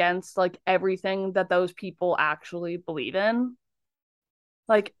goes against like everything that those people actually believe in.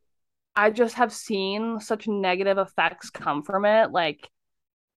 Like I just have seen such negative effects come from it. Like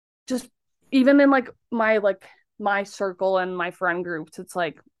just even in like my circle and my friend groups, it's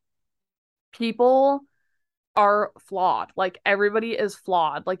like people are flawed. Like everybody is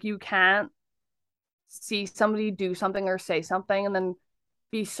flawed. Like you can't see somebody do something or say something and then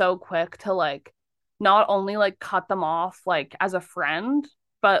be so quick to like not only like cut them off like as a friend,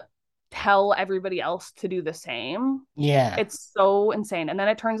 but tell everybody else to do the same. Yeah. It's so insane. And then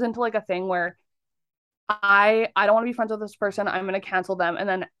it turns into like a thing where I don't want to be friends with this person. I'm gonna cancel them. And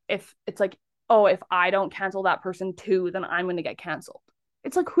then if it's like, oh, if I don't cancel that person too, then I'm gonna get canceled.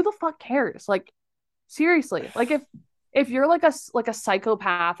 It's like who the fuck cares? Like seriously. Like if you're like a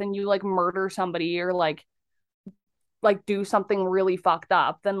psychopath and you like murder somebody or like do something really fucked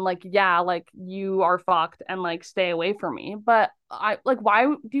up, then like yeah, like you are fucked and like stay away from me. But I like why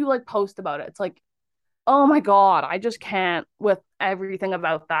do you like post about it? It's like, oh my God, I just can't with everything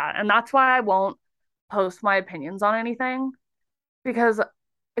about that. And that's why I won't post my opinions on anything because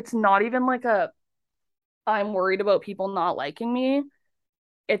it's not even like a I'm worried about people not liking me.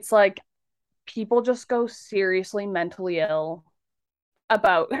 It's like people just go seriously mentally ill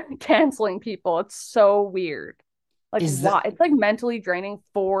about canceling people. It's so weird. Like Is that, why? It's like mentally draining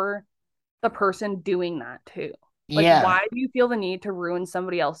for the person doing that too. Like, yeah. why do you feel the need to ruin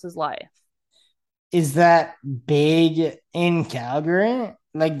somebody else's life? Is that big in Calgary?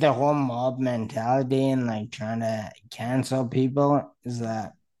 like the whole mob mentality and like trying to cancel people? Is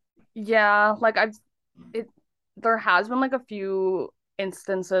that Yeah, like I've it there has been like a few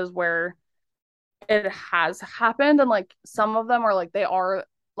instances where it has happened, and like some of them are like they are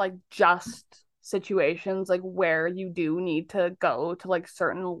like just situations like where you do need to go to like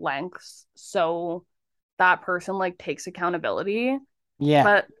certain lengths so that person like takes accountability. yeah.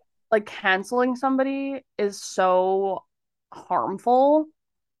 But like canceling somebody is so harmful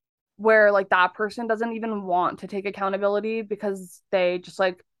where like that person doesn't even want to take accountability because they just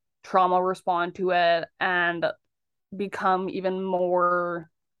like trauma respond to it and become even more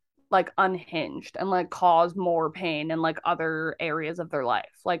like unhinged and like cause more pain in like other areas of their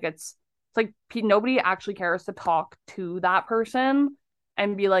life. Like it's like nobody actually cares to talk to that person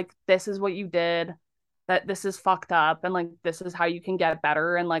and be like, this is what you did, that this is fucked up, and like this is how you can get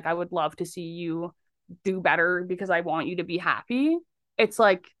better. And like I would love to see you do better because I want you to be happy. It's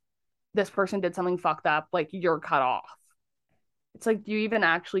like this person did something fucked up, like you're cut off. It's like, do you even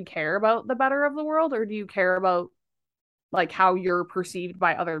actually care about the better of the world, or do you care about like how you're perceived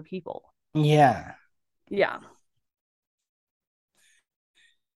by other people? Yeah. Yeah,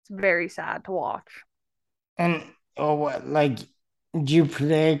 it's very sad to watch. And oh, what, like, do you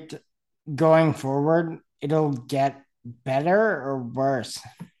predict going forward it'll get better or worse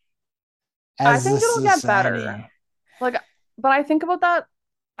I as a think it'll get better. society? Like, but I think about that.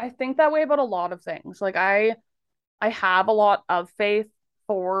 I think that way about a lot of things. Like, I have a lot of faith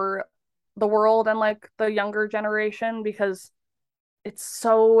for the world and like the younger generation because it's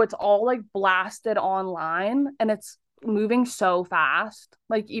all like blasted online and it's moving so fast.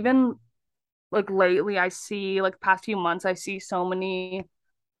 Like even like lately I see like past few months I see so many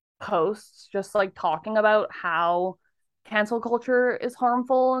posts just like talking about how cancel culture is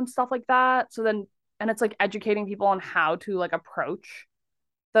harmful and stuff like that. So then and it's like educating people on how to like approach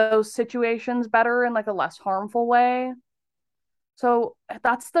those situations better in like a less harmful way. So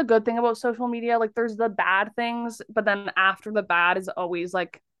that's the good thing about social media. Like there's the bad things, but then after the bad is always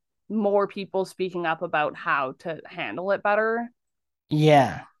like more people speaking up about how to handle it better.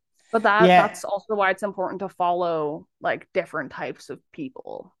 Yeah. But Yeah. that's also why it's important to follow like different types of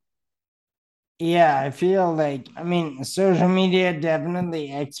people. Yeah, I feel like, I mean, social media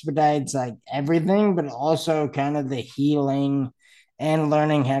definitely expedites like everything, but also kind of the healing and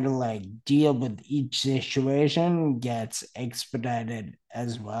learning how to like deal with each situation gets expedited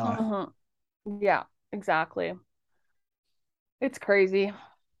as well. Mhm. Yeah, exactly. It's crazy.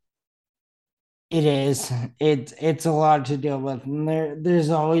 It is. It's a lot to deal with. And there's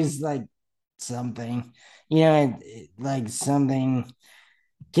always like something, like something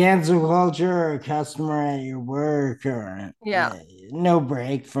cancel culture or a customer at your work or Yeah. no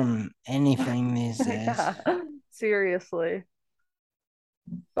break from anything these days. Yeah. Seriously.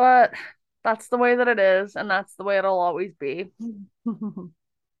 But that's the way that it is, and that's the way it'll always be.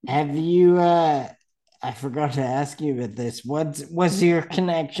 Have you I forgot to ask you about this. What's your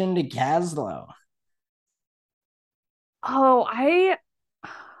connection to Caslow? Oh, I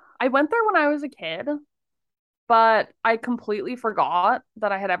went there when I was a kid, but I completely forgot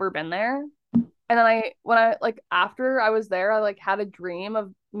that I had ever been there. And then when I like after I was there, I like had a dream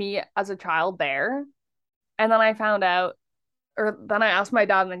of me as a child there. And then I found out, or then I asked my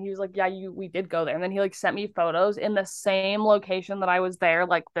dad, and then he was like, "Yeah, we did go there." And then he like sent me photos in the same location that I was there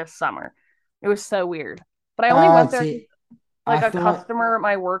like this summer. It was so weird. But I only went there 'cause, See, I like a thought customer at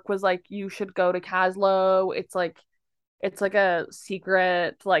my work was like, "You should go to Caslow. It's like a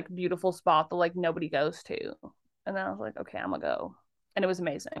secret, like beautiful spot that like nobody goes to." And then I was like, "Okay, I'm gonna go." And it was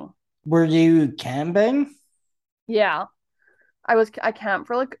amazing. were you camping? Yeah. I camped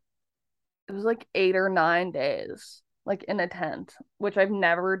for like it was like 8 or 9 days, like in a tent, which I've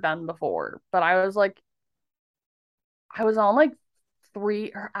never done before. But I was on like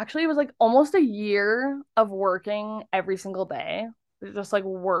three, or actually it was like almost a year of working every single day. Just like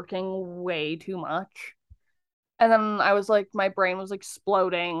working way too much. And then I was like, my brain was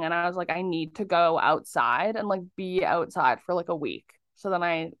exploding, and I was like, I need to go outside and like be outside for like a week. So then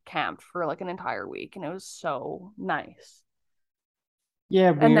I camped for like an entire week, and it was so nice.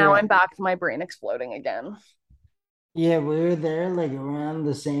 Yeah, And now I'm back to my brain exploding again. we were there like around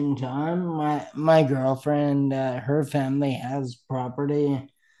the same time. My girlfriend, her family has property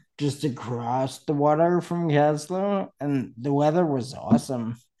just across the water from Caslow, and the weather was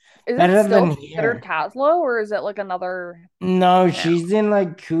awesome. Is it Better still than considered here. Caslow, or is it like another No, town? she's in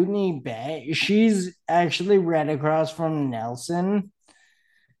like Kootenay Bay. She's actually right across from Nelson.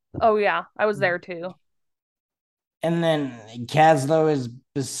 Oh yeah, I was there too. And then Caslow is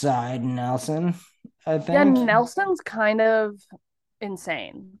beside Nelson, I Yeah, think. Nelson's kind of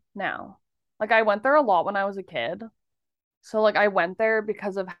insane now. Like I went there a lot when I was a kid. So like I went there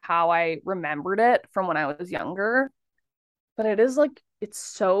because of how I remembered it from when I was younger. But it is like it's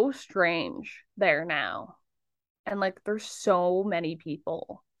so strange there now. And like there's so many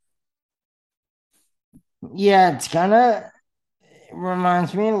people. Yeah, it's kind of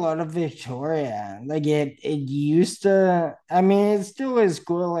reminds me a lot of Victoria. Like it used to, I mean, it still is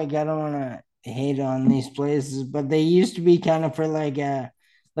cool. Like I don't want to hate on these places, but they used to be kind of for like a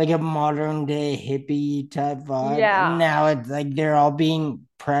modern day hippie type vibe. And Yeah. now it's like they're all being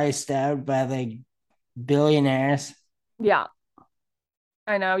priced out by like billionaires. Yeah.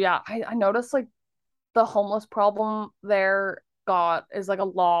 I know. Yeah. I noticed like the homeless problem there got is like a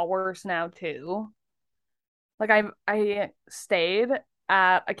lot worse now too. Like I stayed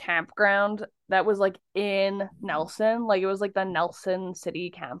at a campground that was like in Nelson. Like it was like the Nelson City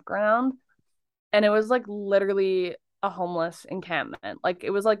campground. And it was like literally a homeless encampment. Like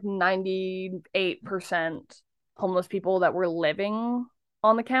it was like 98% homeless people that were living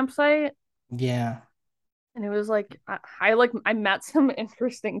on the campsite. Yeah. And it was like I like I met some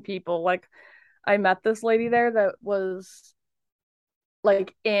interesting people. Like I met this lady there that was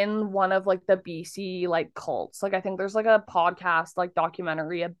like in one of like the BC like cults. Like I think there's like a podcast like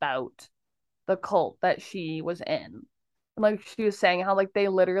documentary about the cult that she was in. And like she was saying how like they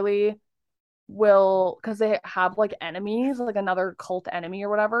literally will because they have like enemies, like another cult enemy or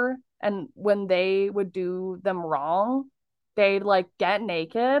whatever. And when they would do them wrong, they'd like get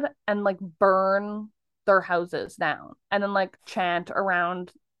naked and like burn their houses down and then like chant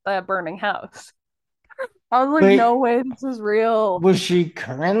around the burning house. I was like, But no way, this is real. was she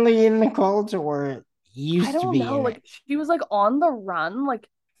currently in the cult or I used to don't be know. in it? Like she was like on the run. Like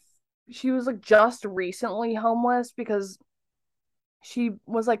she was like just recently homeless because she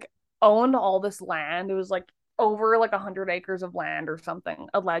was like owned all this land. It was like over like 100 acres of land or something,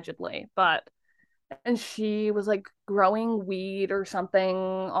 allegedly. But and she was like growing weed or something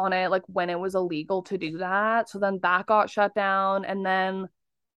on it, like when it was illegal to do that. So then that got shut down, and then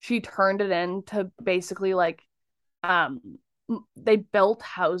she turned it into basically like um they built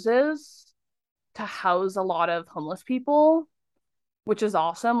houses to house a lot of homeless people, which is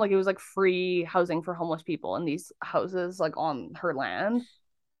awesome. Like it was like free housing for homeless people in these houses like on her land.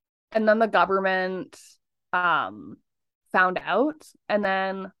 And then the government um found out and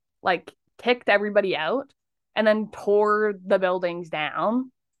then like kicked everybody out and then tore the buildings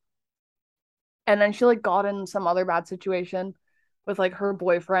down. And then she like got in some other bad situation with like her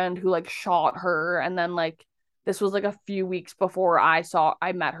boyfriend who like shot her. And then like this was like a few weeks before I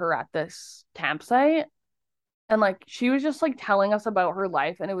met her at this campsite. And like she was just like telling us about her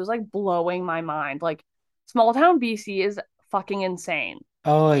life and it was like blowing my mind. Like small town BC is fucking insane.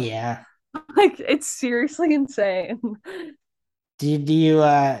 Oh yeah. Like it's seriously insane. Did you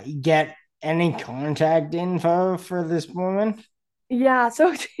get any contact info for this woman? Yeah,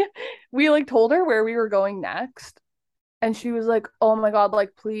 so we like told her where we were going next. And she was like, "Oh my God,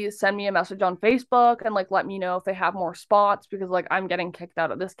 like please send me a message on Facebook and like let me know if they have more spots because like I'm getting kicked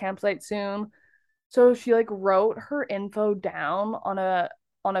out of this campsite soon." So she like wrote her info down on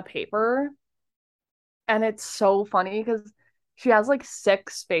a paper and it's so funny because she has like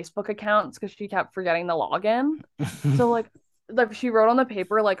 6 Facebook accounts because she kept forgetting the login. So like she wrote on the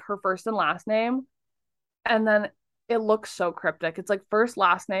paper like her first and last name and then it looks so cryptic. It's like first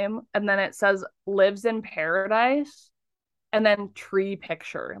last name and then it says lives in paradise and then tree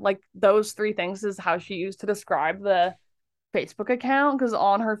picture. Like those 3 things is how she used to describe the Facebook account because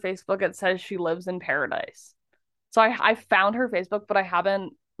on her Facebook it says she lives in paradise. So I found her Facebook, but I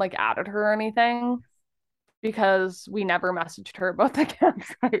haven't like added her or anything because we never messaged her about the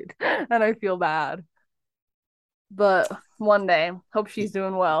campsite and I feel bad. But one day, hope she's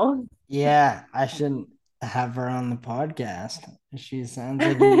doing well. Yeah, I should have her on the podcast. She sounds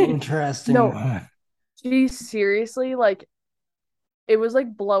like an interesting No, woman. she seriously like it was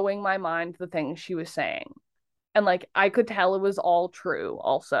like blowing my mind the things she was saying. And like I could tell it was all true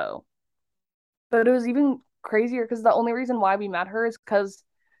also. But it was even crazier because the only reason why we met her is because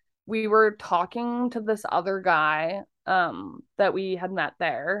we were talking to this other guy that we had met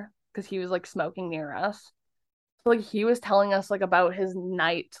there because he was like smoking near us. So like he was telling us like about his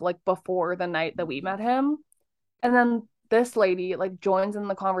night like before the night that we met him. And then this lady like joins in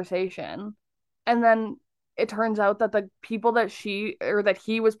the conversation. And then it turns out that the people that she or that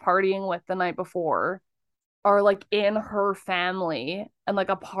he was partying with the night before are like in her family and like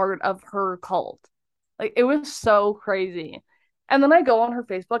a part of her cult. Like it was so crazy. And then I go on her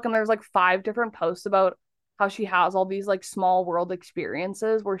Facebook and there's like 5 different posts about how she has all these like small world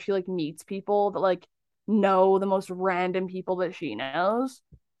experiences where she like meets people that like know the most random people that she knows.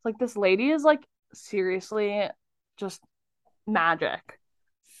 It's like this lady is like seriously just magic.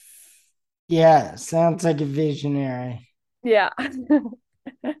 Yeah, sounds like a visionary. Yeah.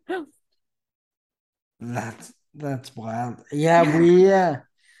 That's wild. Yeah, we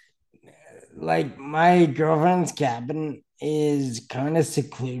like my girlfriend's cabin is kind of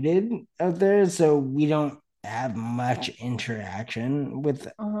secluded out there, so we don't have much interaction with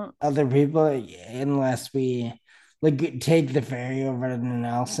Mhm. other people unless we like take the ferry over to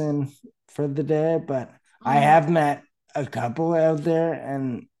Nelson for the day. But I Mhm. have met a couple out there,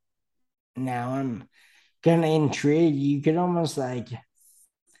 and now I'm kind of intrigued. You could almost like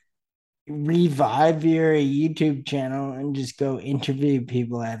revive your YouTube channel and just go interview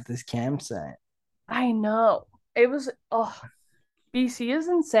people at this campsite. I know. It was BC is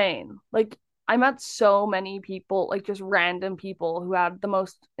insane. Like I met so many people, like just random people who had the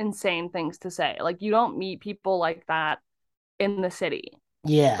most insane things to say. Like you don't meet people like that in the city.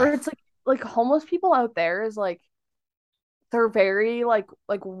 Yeah. Or it's like homeless people out there is like they're very like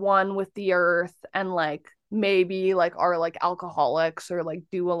one with the earth and like maybe like are like alcoholics or like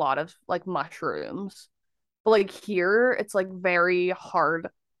do a lot of like mushrooms. But like here it's like very hard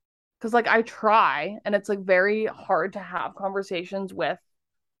because like I try and it's like very hard to have conversations with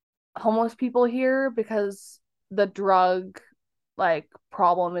homeless people here because the drug like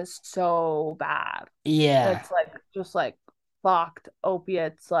problem is so bad. Yeah. It's like just like fucked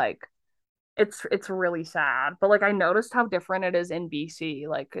opiates like it's really sad. But like I noticed how different it is in BC.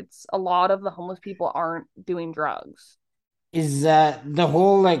 Like it's a lot of the homeless people aren't doing drugs. Is that the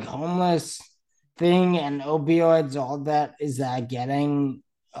whole like homeless thing and opioids, all that, is that getting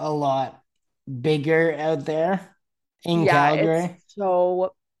a lot bigger out there in Yeah, it's Calgary?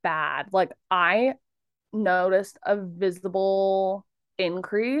 so bad. Like I noticed a visible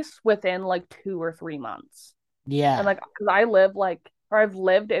increase within like 2 or 3 months. And Yeah. like, because I live like, or I've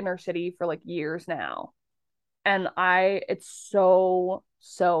lived inner city for like years now. And it's so,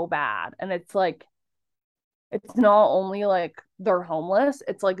 so bad. And it's like, it's not only like they're homeless,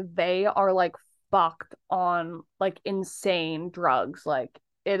 it's like they are like fucked on like insane drugs. Like,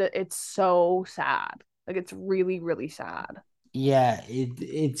 it's so sad. Like, it's really, really sad. Yeah,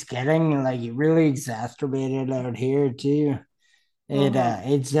 it's getting like really exacerbated out here too. Mm-hmm.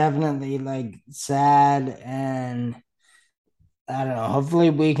 It's definitely like sad, and I don't know. Hopefully,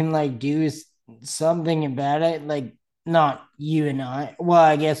 we can like do something about it. Like, not you and I. Well,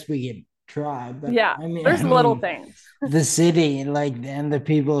 I guess we could try, but Yeah, I mean, I there's little mean, things. the city, like, and the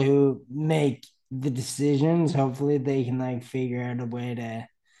people who make the decisions. Hopefully, they can like figure out a way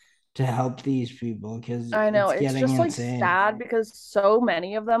to help these people because I know. it's It's getting just like insane. sad because so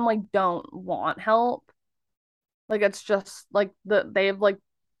many of them like don't want help. Like it's just like they've like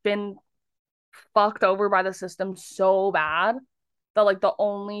been fucked over by the system so bad that like the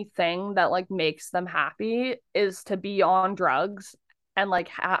only thing that like makes them happy is to be on drugs and like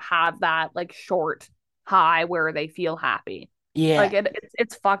have that like short high where they feel happy. Yeah, Like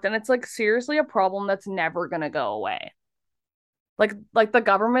it's fucked and it's like seriously a problem that's never gonna go away. Like the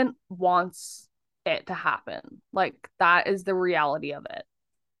government wants it to happen. Like that is the reality of it.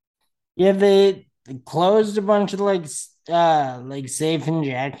 yeah. They closed a bunch of like safe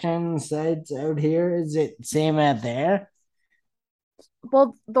injection sites out here. Is it same out there?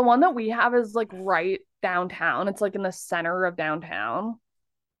 Well, the one that we have is like right downtown. It's like in the center of downtown.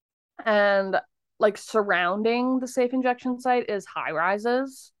 And like surrounding the safe injection site is high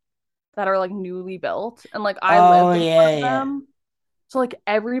rises that are like newly built. And like I Oh lived in one yeah, of yeah, them. So like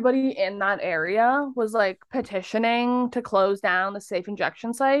everybody in that area was like petitioning to close down the safe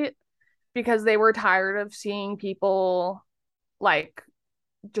injection site because they were tired of seeing people like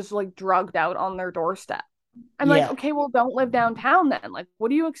just like drugged out on their doorstep. I'm like, yeah, okay, well, don't live downtown then. Like, what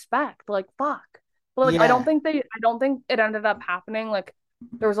do you expect? Like, fuck. But like, yeah. I don't think it ended up happening. Like,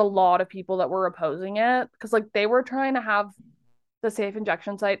 there was a lot of people that were opposing it because like they were trying to have the safe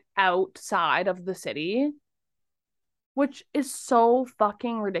injection site outside of the city, which is so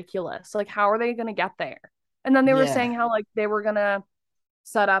fucking ridiculous. Like, how are they gonna get there? And then they were Yeah. saying how like they were gonna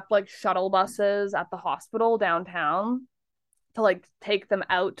set up like shuttle buses at the hospital downtown to like take them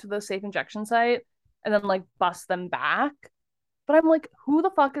out to the safe injection site and then like bus them back. But I'm like, who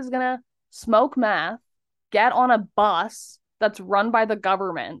the fuck is gonna smoke meth, get on a bus that's run by the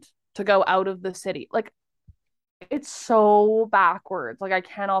government to go out of the city? Like, it's so backwards. Like, I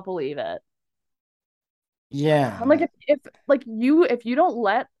cannot believe it. I'm like, Yeah. if you don't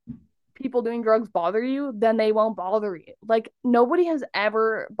let people doing drugs bother you, then they won't bother you. Like, nobody has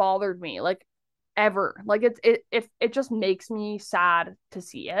ever bothered me. Like, ever. Like, it just makes me sad to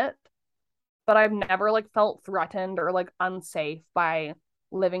see it. but I've never like felt threatened or like unsafe by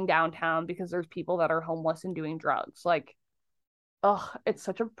living downtown because there's people that are homeless and doing drugs. Like, ugh, it's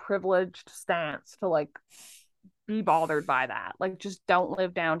such a privileged stance to like be bothered by that. Like, just don't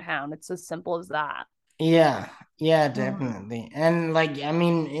live downtown. It's as simple as that. Yeah, yeah, Mm-hmm. definitely. And like, I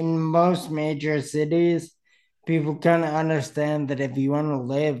mean, in most major cities, people kind of understand that if you want to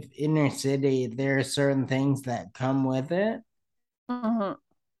live inner city, there are certain things that come with it. Mm-hmm.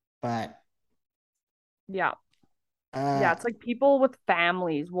 But Yeah. Yeah. uh It's like people with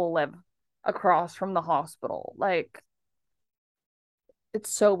families will live across from the hospital. Like, it's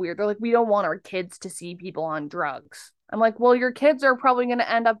so weird. They're like, we don't want our kids to see people on drugs. I'm like, well, your kids are probably going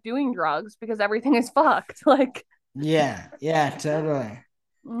to end up doing drugs because everything is fucked. Like, yeah, yeah, totally.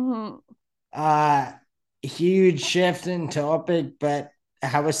 mhm. Uh Huge shift in topic, but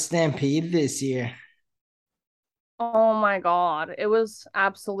how was Stampede this year? Oh my God. It was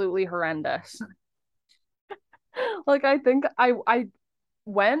absolutely horrendous. Like, I think I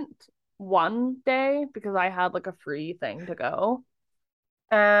went one day because I had like a free thing to go.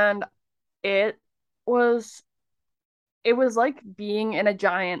 And it was it was like being in a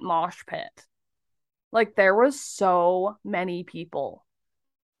giant mosh pit. Like there was so many people.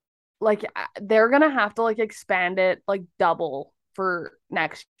 Like they're gonna have to like expand it like double for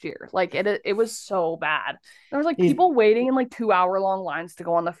next year. Like it was so bad. There was like It, people waiting in like 2 hour long lines to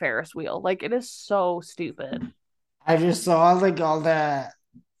go on the Ferris wheel. Like it is so stupid. I just saw like all the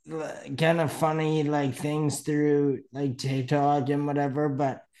kind of funny like things through like TikTok and whatever,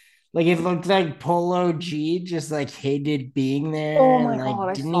 but like it looked like Polo G just like hated being Oh there and my God, like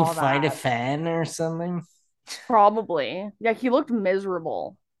I didn't he saw fight a that. fan or something? Probably. Yeah, he looked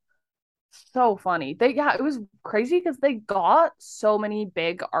miserable. So funny. Yeah, it was crazy because they got so many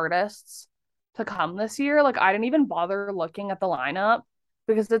big artists to come this year. Like I didn't even bother looking at the lineup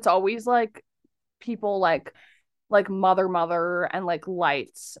because it's always like people like Mother and like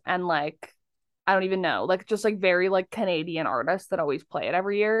Lights and like I don't even know, like just like very like Canadian artists that always play it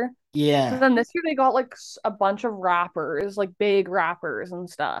every year. But Yeah. then this year they got like a bunch of rappers, like big rappers and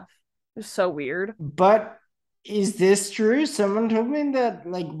stuff. It was so weird. But is this true? Someone told me that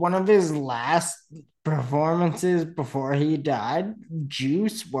like one of his last performances before he died,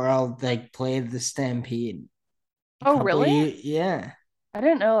 Juice World like played the Stampede. A Oh, couple of really? years, yeah. I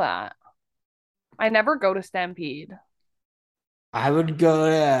didn't know that. I never go to Stampede. I would go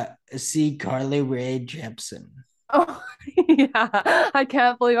to see Carly Rae Jepsen. Oh, yeah. I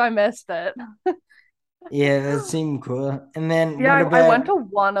can't believe I missed it. Yeah, that seemed cool. And then Yeah, what I went about to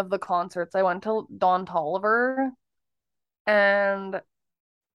one of the concerts. I went to Don Toliver and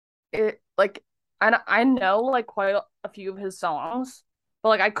it like I know like quite a few of his songs, but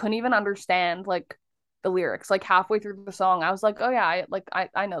like I couldn't even understand like the lyrics. Like halfway through the song, I was like, "Oh yeah,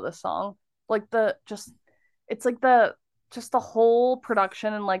 I know this song." Like the just it's like the just the whole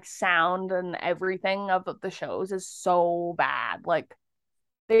production and like sound and everything of the shows is so bad. Like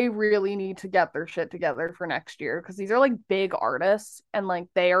they really need to get their shit together for next year because these are like big artists and like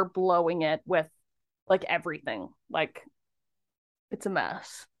they are blowing it with like everything. Like it's a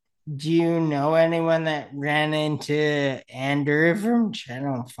mess. do you know anyone that ran into Andrew from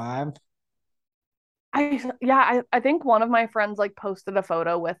Channel 5? I think one of my friends like posted a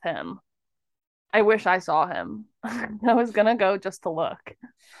photo with him. I wish I saw him. I was gonna go just to look.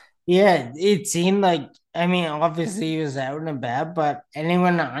 Yeah, it seemed like I mean, obviously he was out and about, but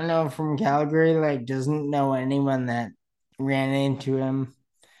anyone I know from Calgary like doesn't know anyone that ran into him.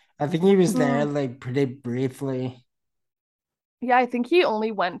 I think he was there Mm. like pretty briefly. Yeah, I think he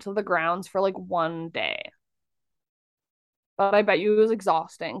only went to the grounds for like one day. But I bet you it was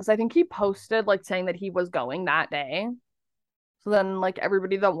exhausting because I think he posted like saying that he was going that day. So then like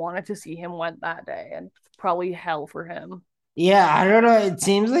everybody that wanted to see him went that day and it's probably hell for him. Yeah, I don't know. It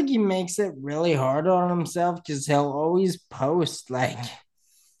seems like he makes it really hard on himself because he'll always post like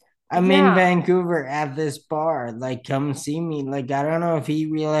I'm in Yeah. Vancouver at this bar. Like, come see me. Like, I don't know if he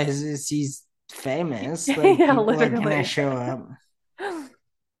realizes he's famous. Like, Yeah, people are gonna literally. show up.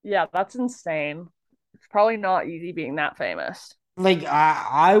 Yeah, that's insane. It's probably not easy being that famous. Like,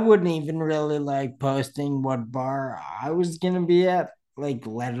 I wouldn't even really like posting what bar I was gonna be at. Like,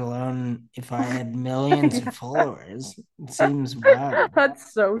 let alone if I had millions of Yeah. followers. It seems wild.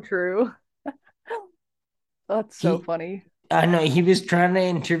 That's so true. That's so He, funny. I know he was trying to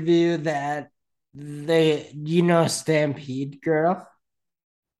interview that Stampede girl.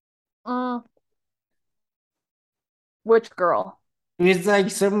 Mm, which girl? It was like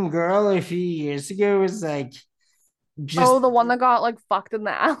some girl a few years ago was like just Oh, the one that got like fucked in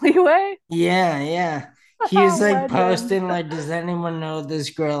the alleyway? yeah, yeah. He was like Legend. posting like, "Does anyone know this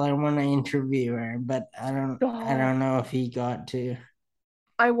girl? I want to interview her," but I Oh, don't know if he got to.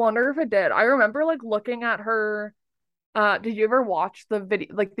 I wonder if it did. I remember like looking at her. Did you ever watch the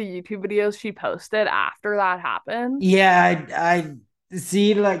video, like the YouTube videos she posted after that happened? Yeah, I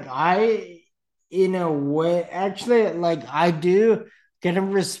see. Like in a way, actually, like I do kind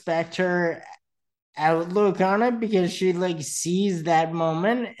of respect her outlook on it because she like sees that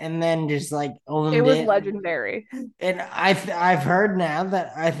moment and then just like It owned was it. legendary. And I've heard now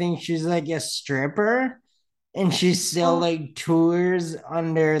that I think she's like a stripper and she still Oh, like tours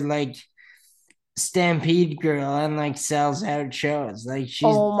under like Stampede Girl and like sells out shows. Like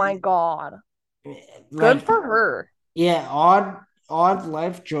she's oh my God. Good like for her. yeah, odd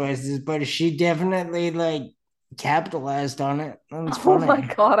life choices, but she definitely like capitalized on it. That's Oh my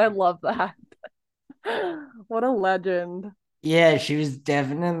funny. God, I love that. What a legend. Yeah, she was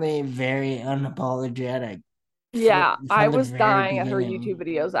definitely very unapologetic Yeah, I from the was very dying at her YouTube beginning.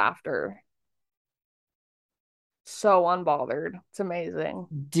 videos after. So unbothered. It's amazing.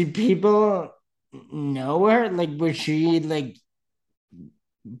 Did people know her? Like, was she like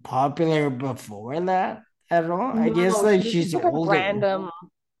popular before that at all? I guess No, like she was she's just like a older. random.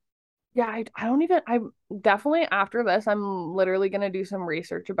 Yeah, I don't even. I definitely after this, I'm literally gonna do some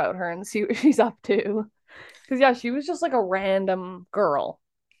research about her and see what she's up to. Because yeah, she was just like a random girl.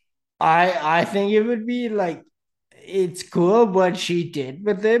 I think it would be like it's cool what she did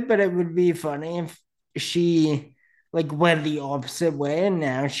with it, but it would be funny if she like went the opposite way and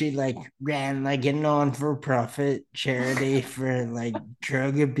now she like ran like a non-for-profit charity for like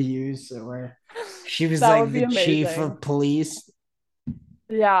drug abuse or she was That like would the be chief amazing. of police.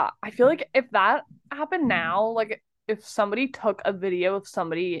 Yeah, I feel like if that happened now, like if somebody took a video of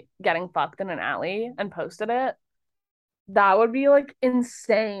somebody getting fucked in an alley and posted it, that would be like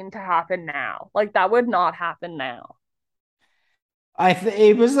insane to happen now. Like that would not happen now.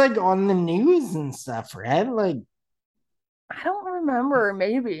 It was like on the news and stuff, right? Like I don't remember,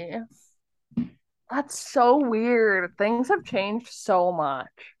 maybe. That's so weird. Things have changed so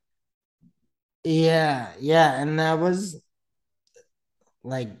much. yeah, yeah, and that was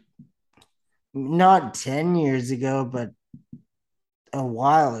like not 10 years ago, but a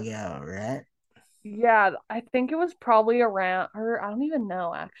while ago, right? Yeah, I think it was probably around, or I don't even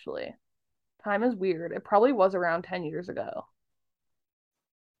know actually. Time is weird. It probably was around 10 years ago.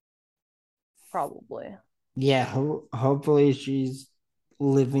 Probably. Yeah, hopefully she's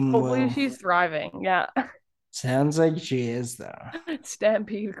living Hopefully well. she's thriving. Yeah. Sounds like she is though.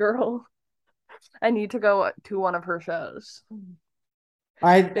 Stampede Girl. I need to go to one of her shows.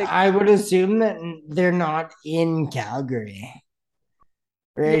 Big I would assume that they're not in Calgary.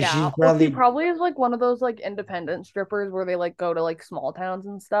 Right? Yeah. She's Well, she probably probably is like one of those like independent strippers where they like go to like small towns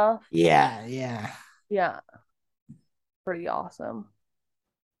and stuff. yeah, yeah. Yeah, pretty awesome.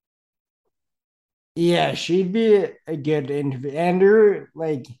 Yeah, she'd be a good interview. Andrew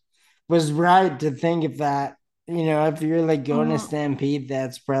like was right to think of that. You know, if you're like going to Mhm. Stampede,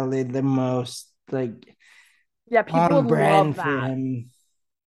 that's probably the most like Yeah, people on would love brand for that. him.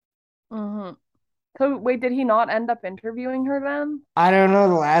 Hmm. So wait, did he not end up interviewing her then? I don't know.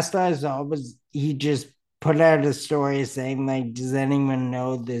 The last I saw was he just put out a story saying like, "Does anyone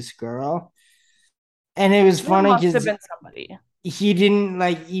know this girl?" And it was There funny must have because been somebody. he didn't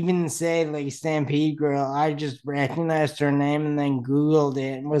like even say like Stampede Girl. I just recognized her name and then Googled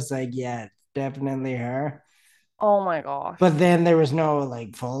it and was like, "Yeah, it's definitely her." Oh my gosh. But then there was no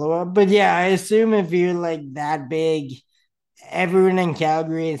like follow up. But yeah, I assume if you're like that big, everyone in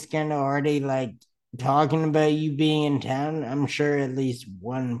Calgary is kind of already like talking about you being in town. I'm sure at least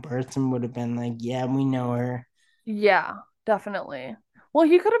one person would have been like, "Yeah, we know her." Yeah, definitely. Well,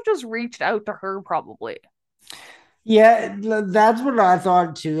 he could have just reached out to her probably. Yeah, that's what I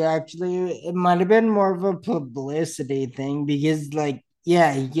thought too. Actually, it might have been more of a publicity thing because, like,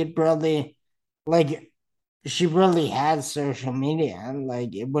 yeah, he could probably, like, she really has social media. And,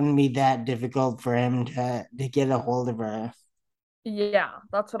 like, it wouldn't be that difficult for him to get a hold of her. Yeah,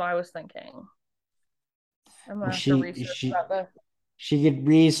 that's what I was thinking. I'm gonna have to She research she about this. she could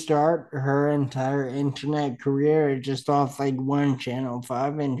restart her entire internet career just off like one Channel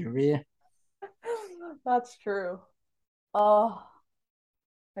 5 interview. That's true. Oh,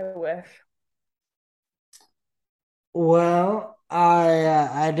 I wish. Well,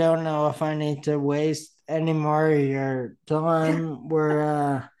 I don't know if I need to waste any more of your time.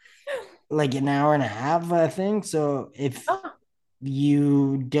 We're like an hour and a half, I think. So if Oh,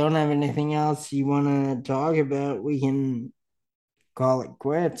 you don't have anything else you want to talk about, we can call it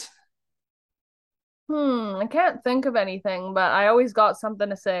quits. I can't think of anything, but I always got something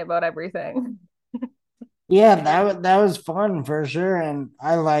to say about everything. Yeah, that was fun for sure. And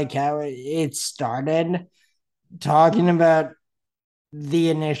I like how it started talking about the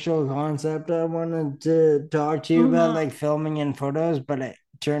initial concept I wanted to talk to you about, Mhm. like filming and photos, but it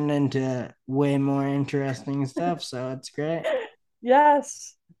turned into way more interesting stuff. So it's great.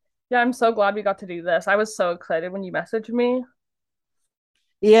 Yes. Yeah, I'm so glad we got to do this. I was so excited when you messaged me.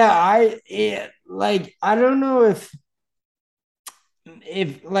 Yeah, like I don't know if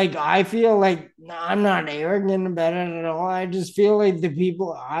like I feel like I'm not arrogant about it at all. I just feel like the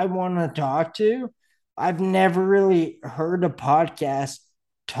people I want to talk to, I've never really heard a podcast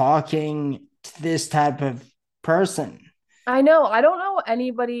talking to this type of person. I know. I don't know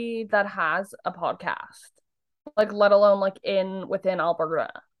anybody that has a podcast, like let alone like in within Alberta.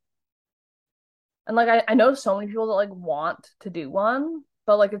 And like I know so many people that like want to do one,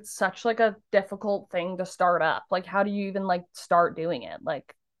 but like it's such like a difficult thing to start up. Like how do you even like start doing it?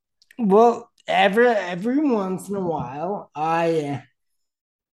 Like Well, every once in a while, I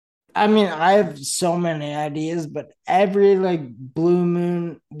mean, I have so many ideas, but every like blue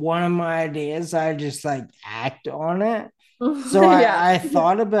moon, one of my ideas, I just like act on it. So yeah. I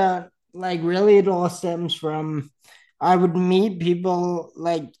thought about like really it all stems from I would meet people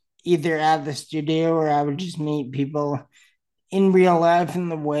like either at the studio or I would just meet people in real life, and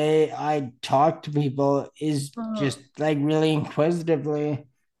the way I talk to people is Mhm. just like really inquisitively.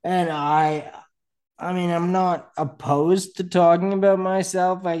 And I mean, I'm not opposed to talking about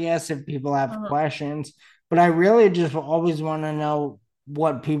myself, I guess, if people have Mhm. questions, but I really just always want to know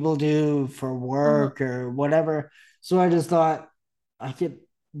what people do for Mhm. work or whatever. So I just thought I could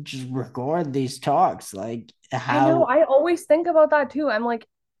just record these talks, like I know. how, I always think about that too. I'm like,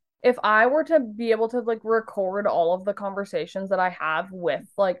 if I were to be able to like record all of the conversations that I have with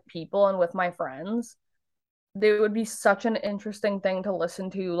like people and with my friends, they would be such an interesting thing to listen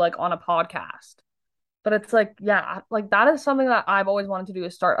to like on a podcast. But it's like, yeah, like that is something that I've always wanted to do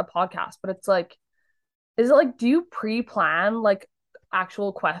is start a podcast. But it's like, is it like, do you pre-plan like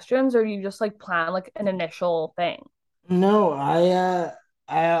actual questions or do you just like plan like an initial thing? no,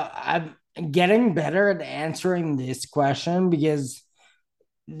 I'm getting better at answering this question because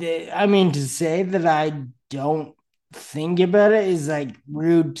I mean, to say that I don't think about it is like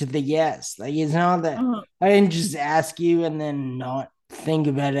rude to the guest. Like, it's not that Mhm. I didn't just ask you and then not think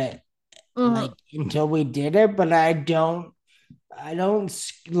about it like Mhm. until we did it, but I don't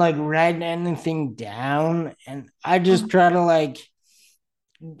like write anything down, and I just Mhm. try to like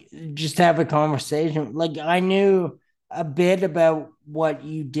just have a conversation. Like, I knew a bit about what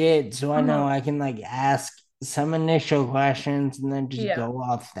you did, so I know Mhm. I can like ask some initial questions and then just Yeah, go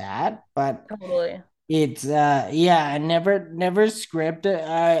off that. But totally. it's yeah, I never script it.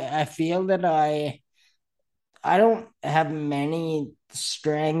 I feel that I don't have many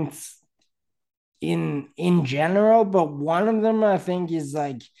strengths in general, but one of them I think is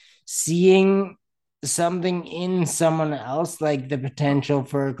like seeing something in someone else, like the potential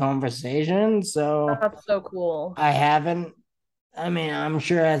for a conversation. So That's so cool. I haven't. I mean, I'm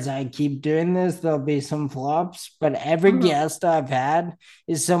sure as I keep doing this, there'll be some flops, but every Mhm. guest I've had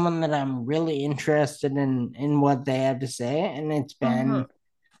is someone that I'm really interested in what they have to say, and it's Mhm. been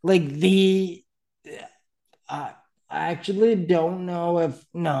like the I actually don't know if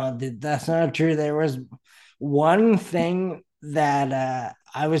no, that's not true. There was one thing that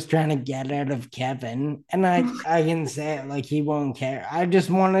I was trying to get out of Kevin, and I can say it like he won't care. I just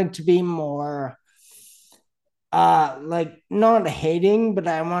wanted to be more like not hating, but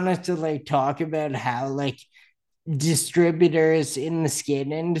I wanted to like talk about how like distributors in the skate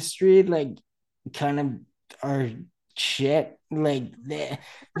industry like kind of are shit. Like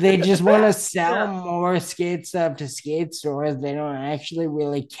they just want to sell Yeah. more skate stuff to skate stores. They don't actually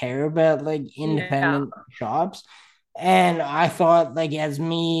really care about like Yeah. independent shops. And I thought, like, as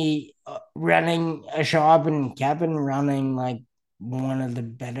me running a shop and Kevin running like one of the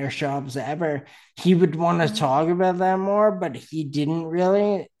better shops ever, he would want to Mhm. talk about that more, but he didn't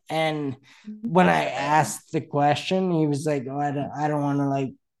really. And when I Interesting. asked the question, he was like, "Oh, I don't want to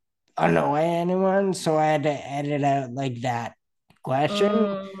like annoy anyone," so I had to edit out like that question.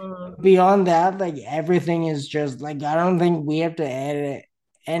 Mm. Beyond that, like everything is just like I don't think we have to edit.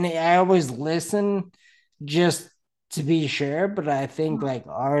 And I always listen just to be sure, but I think like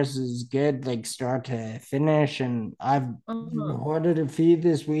ours is good, like start to finish. And I've Mhm. recorded a few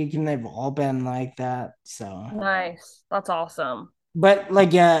this week, and they've all been like that. So, Nice. That's awesome. but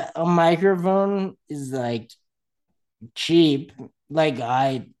like a microphone is like cheap. Like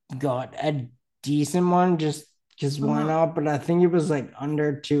I got a decent one just because why Mhm. not? But I think it was like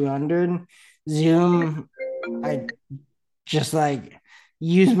under 200. Zoom, I just like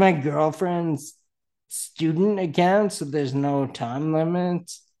use my girlfriend's student account, so there's no time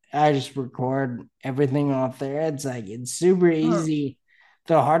limits. I just record everything off there. It's like it's super Mhm. easy.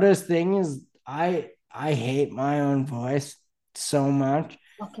 The hardest thing is I hate my own voice so much.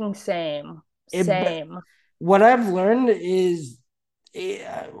 Fucking same. But Same. what I've learned is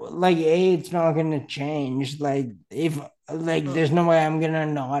like it's not gonna change. Like if like Mhm. there's no way I'm gonna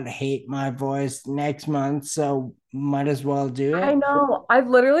not hate my voice next month, so might as well do I it. know. I've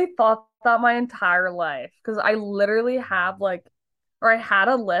literally thought that my entire life because I literally have like, or I had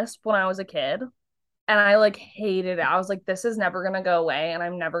a lisp when I was a kid and I like hated it. I was like, this is never gonna go away and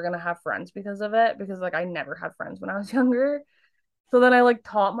I'm never gonna have friends because of it because like I never had friends when I was younger. So then I like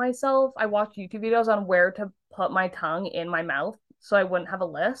taught myself, I watched YouTube videos on where to put my tongue in my mouth so I wouldn't have a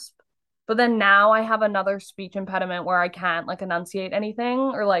lisp. But then now I have another speech impediment where I can't like enunciate anything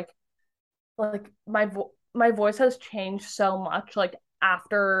or like my voice has changed so much like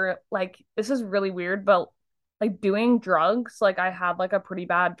after like this is really weird but like doing drugs like I had like a pretty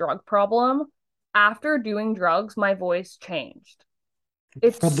bad drug problem after doing drugs my voice changed.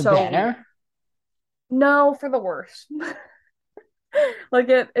 It's For the so weird. better. No, for the worse. Like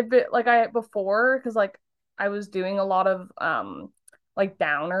it like I before because like I was doing a lot of like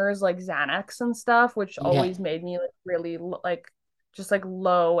downers like Xanax and stuff which Yeah. always made me like really like just like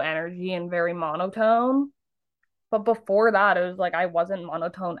low energy and very monotone. But before that, it was like I wasn't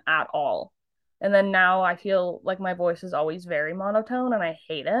monotone at all. And then now I feel like my voice is always very monotone and I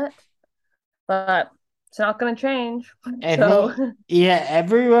hate it. But it's not going to change. I So, think yeah,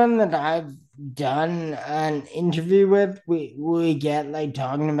 everyone that I've done an interview with, we get like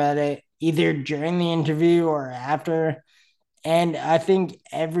talking about it either during the interview or after. And I think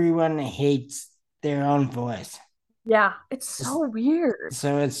everyone hates their own voice. yeah, it's so weird.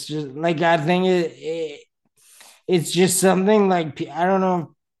 So it's just like I think it's just something like I don't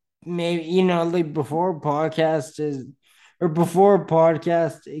know, maybe like before podcast is or before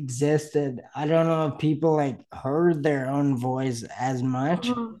podcast existed. I don't know if people like heard their own voice as much.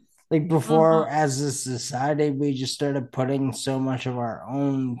 Mhm. Like before, Mhm. as a society, we just started putting so much of our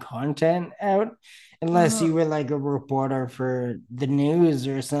own content out. Unless you Mhm. were like a reporter for the news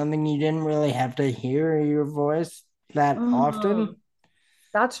or something, you didn't really have to hear your voice that Mhm. often.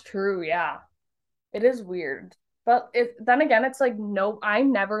 That's true. Yeah. It is weird. But if then again, it's like no, I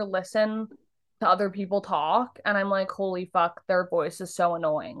never listen to other people talk and I'm like, holy fuck, their voice is so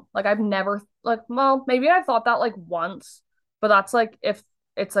annoying. Like I've never like well, maybe I thought that like once, but that's like if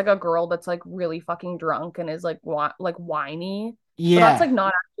it's like a girl that's like really fucking drunk and is like like whiny. But that's Yeah, like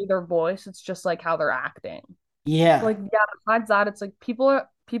not actually their voice, it's just like how they're acting. So yeah. like yeah, besides that, it's like people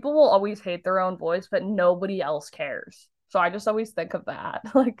will always hate their own voice, but nobody else cares. So I just always think of that.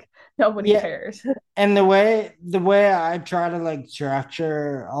 Like nobody Yeah, cares. and the way I try to like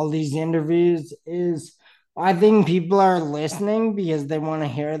structure all these interviews is I think people are listening because they want to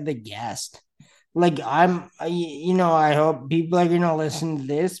hear the guest. Like I hope people are gonna listen to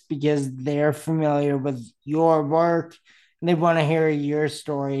this because they're familiar with your work. And they want to hear your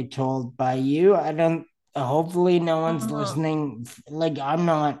story told by you. I don't. Hopefully, no one's Mhm. listening. Like I'm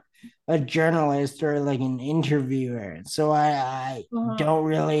not a journalist or like an interviewer, so I Mhm. don't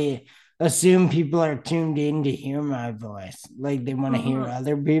really assume people are tuned in to hear my voice. Like they want to hear Mhm.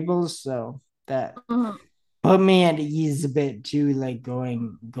 other people's. So that Mhm. put me at ease a bit too, like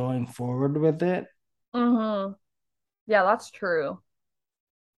going forward with it. Mhm. Yeah, that's true.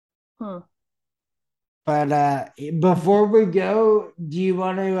 Hmm. But before we go, do you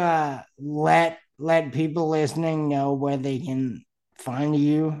want to let people listening know where they can find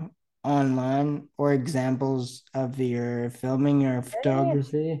you online or examples of your filming or Yes.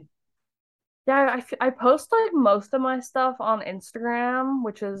 photography? Yeah, I post like most of my stuff on Instagram,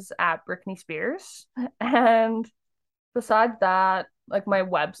 which is at Britney Spears. And besides that, like my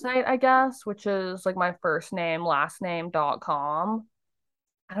website, I guess, which is like my first name, last name.com.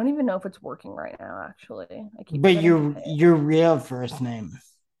 I don't even know if it's working right now, actually. I keep But forgetting to your pay it. your real first name.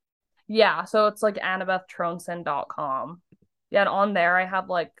 Yeah, so it's like annabethtronson.com. Yeah, and on there I have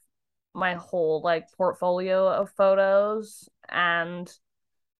like my whole like portfolio of photos and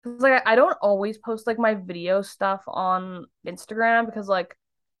 'cause, like I don't always post like my video stuff on Instagram because like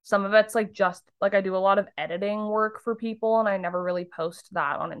some of it's like just like I do a lot of editing work for people and I never really post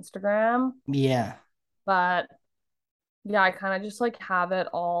that on Instagram. Yeah. But yeah, I kind of just like have it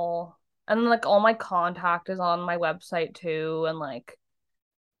all and like all my contact is on my website too and like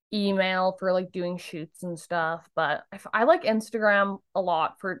email for like doing shoots and stuff. But I like Instagram a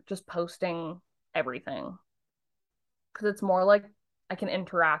lot for just posting everything because it's more like I can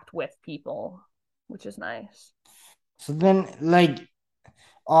interact with people, which is nice. So then like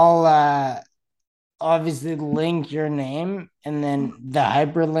I'll obviously link your name and then the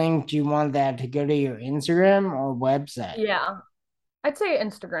hyperlink, do you want that to go to your Instagram or website? Yeah, I'd say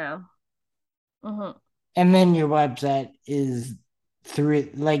Instagram. Hmm. And then your website is through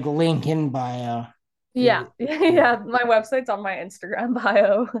like link in bio. Yeah, yeah. My website's on my Instagram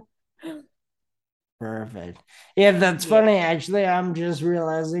bio. Perfect. Yeah, that's Yeah. funny. Actually, I'm just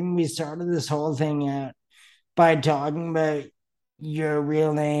realizing we started this whole thing out by talking about your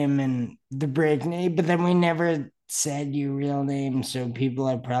real name and the break name, but then we never said your real name, so people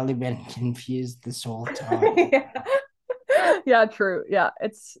have probably been confused this whole time. Yeah. Yeah, true. Yeah,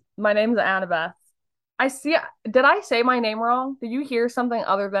 it's my name's Annabeth. I see. Did I say my name wrong? Did you hear something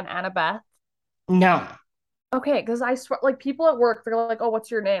other than Annabeth? No, Okay, because I swear, like people at work, they're like, "Oh,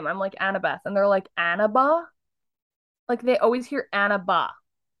 what's your name?" I'm like Annabeth, and they're like Annaba. Like they always hear Annaba,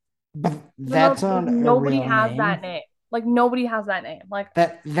 but even though that's like not a nobody real has that name. name. Like nobody has that name. Like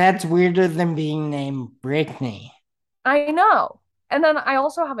That's weirder than being named Brickney. I know. And then I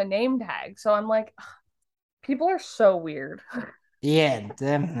also have a name tag, so I'm like, ugh, people are so weird. Yeah,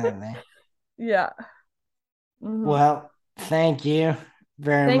 definitely. Yeah. Hmm. Well, thank you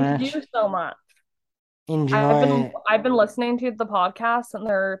very Thank you much. so much. I've been Enjoy. I've been listening to the podcast and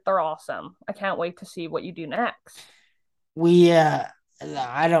they're awesome. I can't wait to see what you do next. We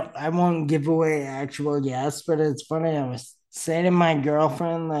I won't give away actual guests, but it's funny. I was saying to my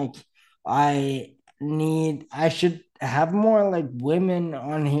girlfriend, like, I should have more like women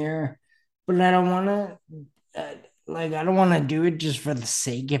on here, but I don't want to, I don't want to do it just for the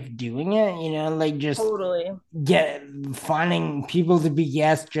sake of doing it, like just Totally. get finding people to be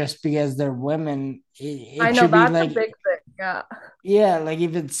guests just because they're women. I It know should be that's a like, big thing. Yeah. yeah, like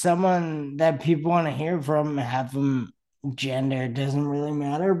if it's someone that people want to hear from, have them gender, it doesn't really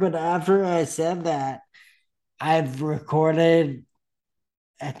matter. But after I said that, I've recorded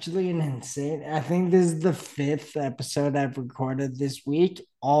actually an insane, I think this is the fifth episode I've recorded this week,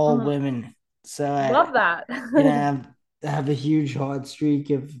 all Mhm. women. So Love that. gonna have a huge hot streak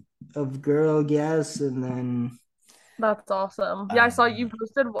of girl guests, and then That's awesome. Yeah, I uh, saw you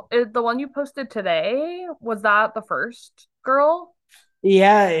posted the one you posted today. Was that the first girl?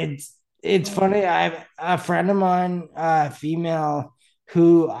 yeah, it's Mhm. funny. I a friend of mine, female,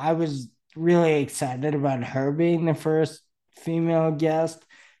 who I was really excited about her being the first female guest,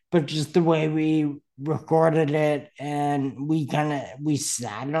 but just the way we recorded it and we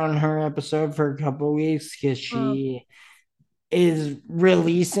sat on her episode for a couple of weeks because Mm. she is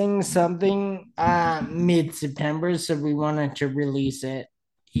releasing something mid-September, so we wanted to release it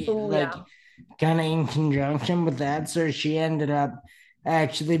Oh like yeah. kind of in conjunction with that. So she ended up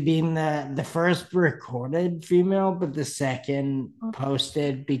actually being the first recorded female, but the second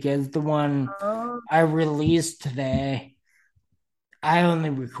posted because the one Oh. I released today, I only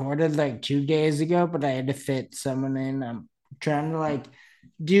recorded like 2 days ago, but I had to fit someone in. I'm trying to like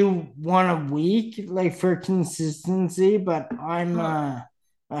do one a week, like for consistency, but I'm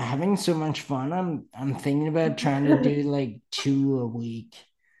having so much fun. I'm thinking about trying to do like two a week.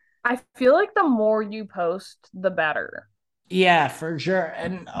 I feel like the more you post, the better. Yeah, for sure.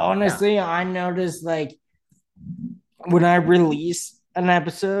 And Yeah. honestly, I noticed like when I release an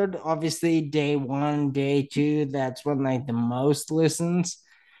episode, obviously day one, day two, that's when like the most listens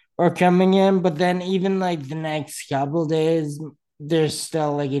are coming in. But then even like the next couple days, there's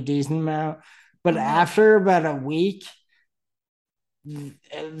still like a decent amount. But Hmm. after about a week,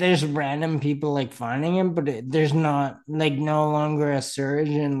 there's random people like finding him, but there's not like no longer a surge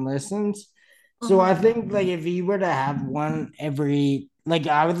in listens. So I Hmm. think like if you were to have one every, like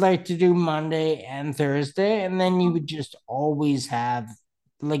I would like to do Monday and Thursday, and then you would just always have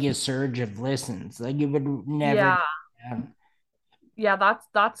like a surge of listens. Like you would never. Yeah. Yeah,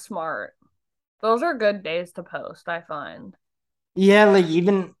 that's smart. Those are good days to post, I find. Yeah, like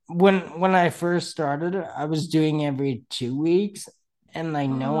even when I first started, I was doing every 2 weeks, and like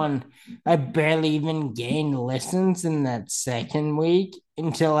no Mhm. one, I barely even gained listens in that second week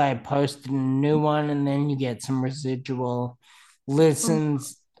until I posted a new one, and then you get some residual Mhm.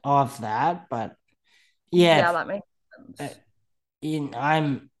 listens off that. But Yeah, yeah, that makes uh, sense.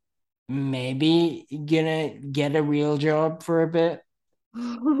 I'm maybe gonna get a real job for a bit, but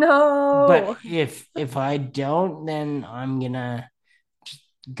No. if I don't, then I'm gonna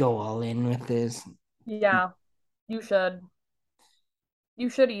go all in with this. Yeah, you should. You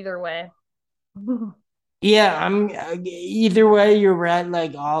should either way. Yeah, I'm either way, you're right.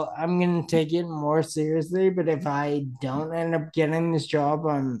 Like I'm gonna take it more seriously, but if I don't end up getting this job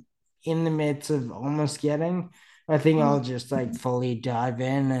I'm in the midst of almost getting, I think I'll just like fully dive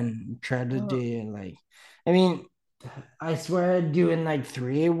in and try to do like, I mean, I swear doing like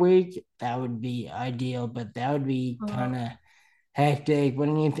 3 a week, that would be ideal, but that would be Mhm. kind of hectic.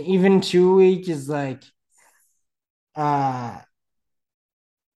 When even 2 week is like uh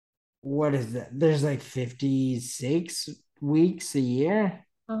what is that? There's like 56 weeks a year,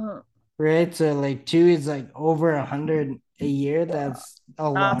 Mhm. right? So like two is like over 100 a year. That's a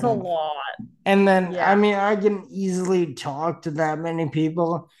That's lot a of. lot. And then, Yeah. I mean, I can easily talk to that many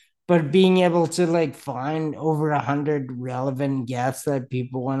people, but being able to like find over 100 relevant guests that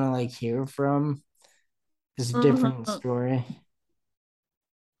people want to like hear from is a different Mhm. story.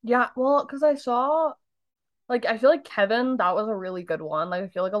 Yeah, well, because I saw like I feel like Kevin, that was a really good one. Like I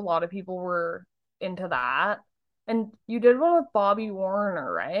feel like a lot of people were into that. And you did one with Bobby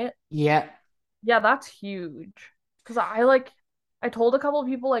Warner, right? Yeah. Yeah, that's huge. Because I told a couple of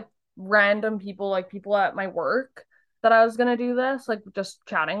people, like random people, like people at my work, that I was gonna do this, like just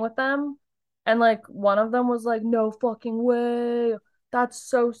chatting with them. And like one of them was like, no fucking way. That's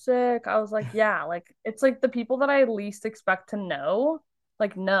so sick. I was like, yeah, like it's like the people that I least expect to know,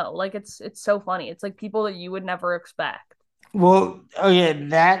 like no, like it's so funny. It's like people that you would never expect. Well, okay,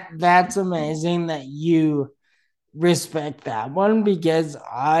 that's amazing that you respect that one because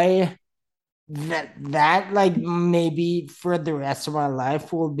that like maybe for the rest of my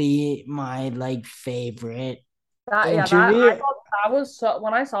life will be my like favorite That yeah, that I interview. thought that was so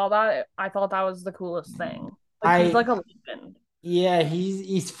when I saw that, I thought that was the coolest thing. Like he's I like a legend. Yeah,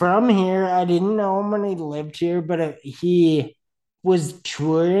 he's from here. I didn't know him when he lived here, but he was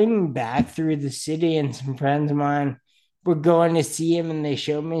touring back through the city, and some friends of mine were going to see him, and they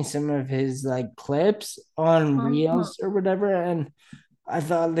showed me some of his like clips on Mhm. Reels or whatever, and I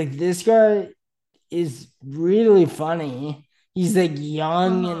thought like this guy is really funny. He's like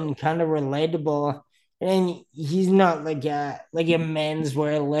young Mhm. and kind of relatable. And he's not like a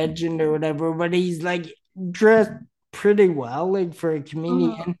menswear legend or whatever, but he's like dressed pretty well, like for a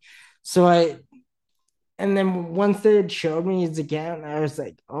Mhm. comedian. So I and then once they had showed me his account, I was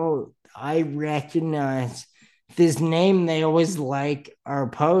like, oh, I recognize this name. They always like our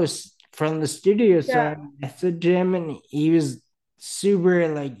posts from the studio. So Yeah. I messaged him and he was super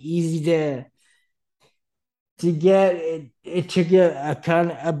like easy to get it took a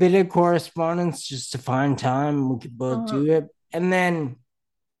kind of a bit of correspondence just to find time we could both Mhm. do it. And then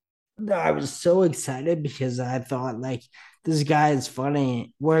I was so excited because I thought like this guy is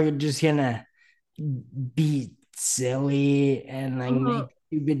funny, we're just gonna be silly and like Mhm. make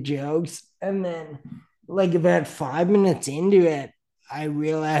stupid jokes. And then like about 5 minutes into it, I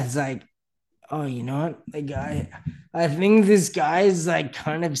realized like, oh, you know what? Like I think this guy is like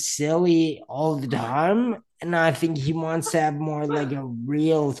kind of silly all the time. And I think he wants to have more like a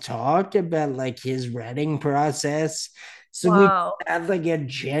real talk about like his writing process. So we Wow. had like a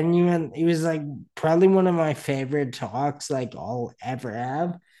genuine, it was like probably one of my favorite talks like I'll ever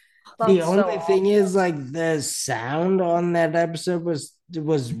have. The That's so only thing is awesome. like the sound on that episode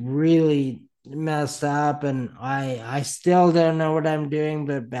was really messed up, and I still don't know what I'm doing,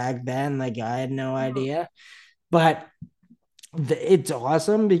 but back then like I had no Mhm. idea. But it's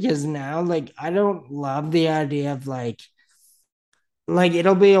awesome because now like I don't love the idea of like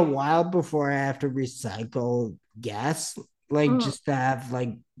it'll be a while before I have to recycle gas, like Mhm. just to have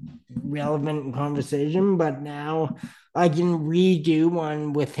like relevant conversation. But now I can redo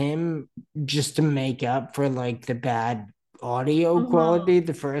one with him just to make up for like the bad audio Mhm. quality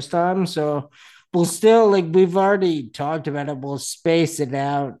the first time. So we'll still like we've already talked about it. We'll space it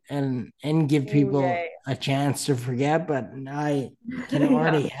out and give Ooh, people yay. a chance to forget. But I can Yeah.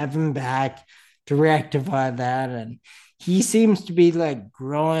 already have him back to rectify that. And he seems to be like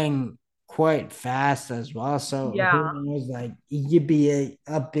growing quite fast as well. So who Yeah. knows? Like he could be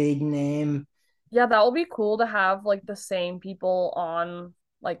a big name. Yeah, that will be cool to have like the same people on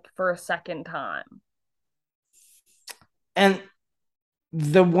like for a second time. And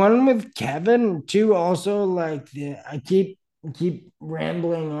the one with Kevin too, also like the I keep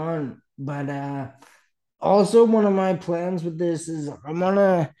rambling on, but also one of my plans with this is I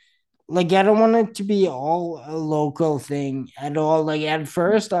wanna like I don't want it to be all a local thing at all. Like at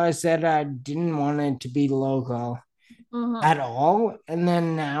first I said I didn't want it to be local Mhm. at all. And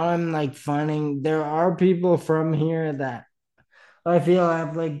then now I'm like finding there are people from here that I feel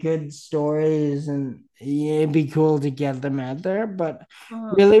have like good stories and yeah, it'd be cool to get them out there. But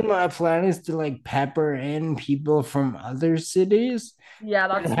Mhm. really my plan is to like pepper in people from other cities Yeah,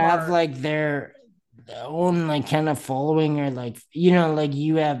 that that's have smart. like their own like kind of following or like like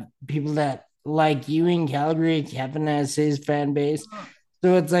you have people that like you in Calgary, Kevin has his fan base. Mhm.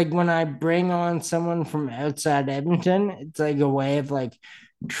 So it's like when I bring on someone from outside Edmonton, it's like a way of like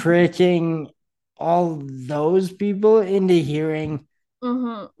tricking all those people into hearing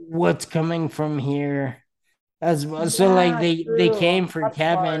Mm-hmm. what's coming from here as well. So like Yeah, they true. came for That's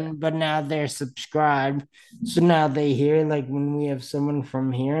smart. Kevin, but now they're subscribed. So now they hear like when we have someone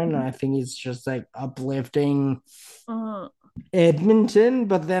from here, and I think it's just like uplifting Mm-hmm. Edmonton,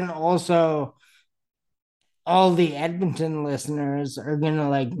 but then also all the Edmonton listeners are gonna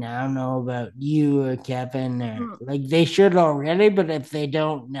like now know about you or Kevin, or Mm-hmm. like they should already, but if they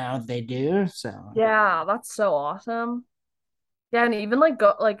don't now, they do. So Yeah, that's so awesome. Yeah, and even like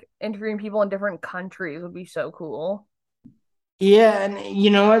go like interviewing people in different countries would be so cool. yeah, and you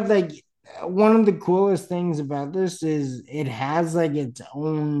know what? Like one of the coolest things about this is it has like its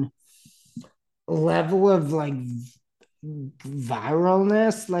own level of like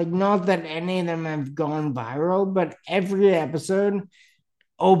viralness. Like not that any of them have gone viral, but every episode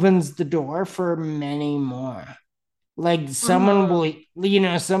opens the door for many more. Like someone Mm-hmm.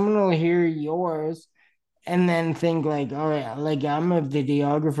 will, someone will hear yours and then think like, oh yeah, like I'm a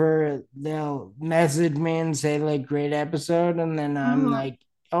videographer. They'll message me and say like great episode, and then I'm Mm-hmm. like,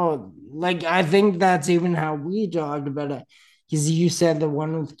 oh, like I think that's even how we talked about it. Because you said the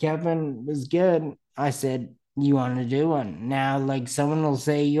one with Kevin was good. I said you want to do one now. Like someone will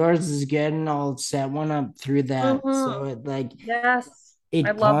say yours is good, and I'll set one up through that. Mm-hmm. So it like Yes,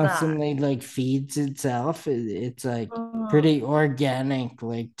 I it love that. constantly like feeds itself. It's like Mm-hmm. pretty organic,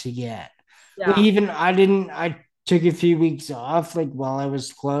 like to get. Like Yeah. even I took a few weeks off, like while I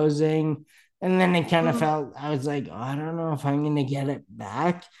was closing, and then it kind of Mm-hmm. felt I was like, oh, I don't know if I'm gonna get it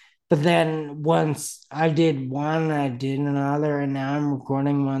back. But then once I did one, I did another, and now I'm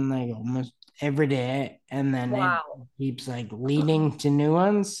recording one like almost every day, and then it Wow. keeps like leading to new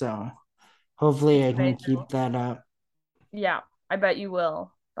ones. So hopefully It's I can amazing. keep that up. Yeah, I bet you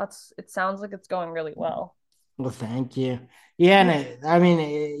will. It sounds like it's going really well. Well, thank you. Yeah, and I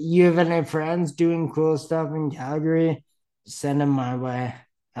mean, you have any friends doing cool stuff in Calgary? Send them my way.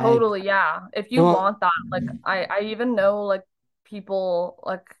 I Totally, yeah. If you well, want that, like I even know like people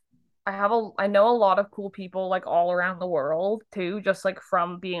like I know a lot of cool people like all around the world too, just like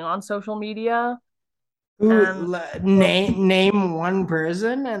from being on social media. And name one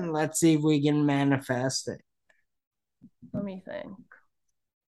person and let's see if we can manifest it. let me think.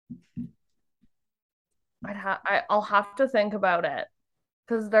 I'll have to think about it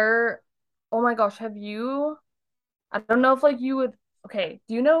because they're oh my gosh, have you I don't know if like you would okay,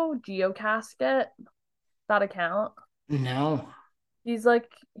 do you know GeoCasket, that account? No. He's like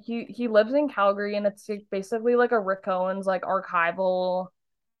he lives in Calgary and it's like, basically like a Rick Owens like archival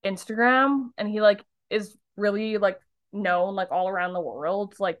Instagram and he like is really like known like all around the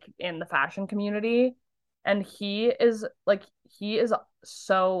world like in the fashion community and he is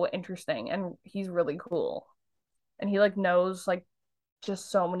so interesting and he's really cool and he like knows like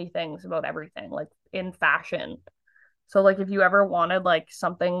just so many things about everything like in fashion. So like if you ever wanted like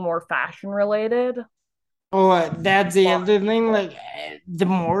something more fashion related, Oh, that's the a lot of other thing. people. Like, the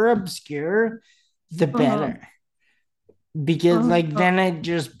more obscure, the Mhm. better. Because like Mhm. then it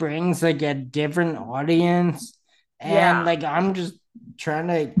just brings like a different audience, and Yeah. like I'm just trying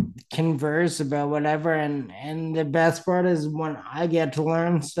to converse about whatever, and the best part is when I get to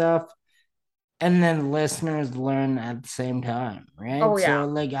learn stuff and then listeners learn at the same time, right? Oh yeah. So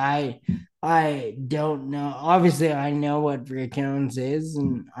like I don't know. Obviously, I know what Rick Owens is,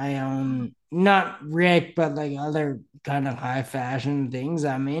 and I own not Rick, but like other kind of high fashion things.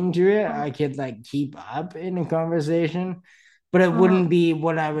 I'm into it. Mhm. I could like keep up in a conversation, but it Mhm. wouldn't be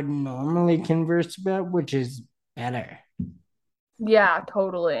what I would normally converse about, which is better. Yeah,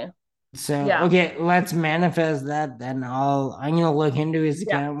 totally. So Yeah. okay, let's manifest that. Then I'm gonna look into his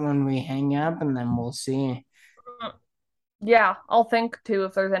Yeah. account when we hang up, and then we'll see. Mhm. Yeah, I'll think too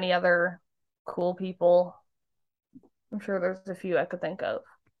if there's any other cool people. I'm sure there's a few I could think of.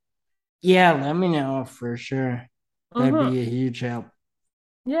 Yeah, let me know for sure. That'd Mm-hmm. be a huge help.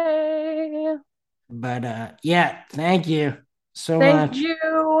 Yay. But yeah, thank you so Thank much.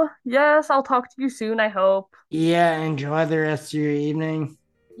 you. Yes, I'll talk to you soon, I hope. Yeah, enjoy the rest of your evening.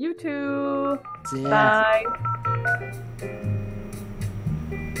 You too. See ya. Bye.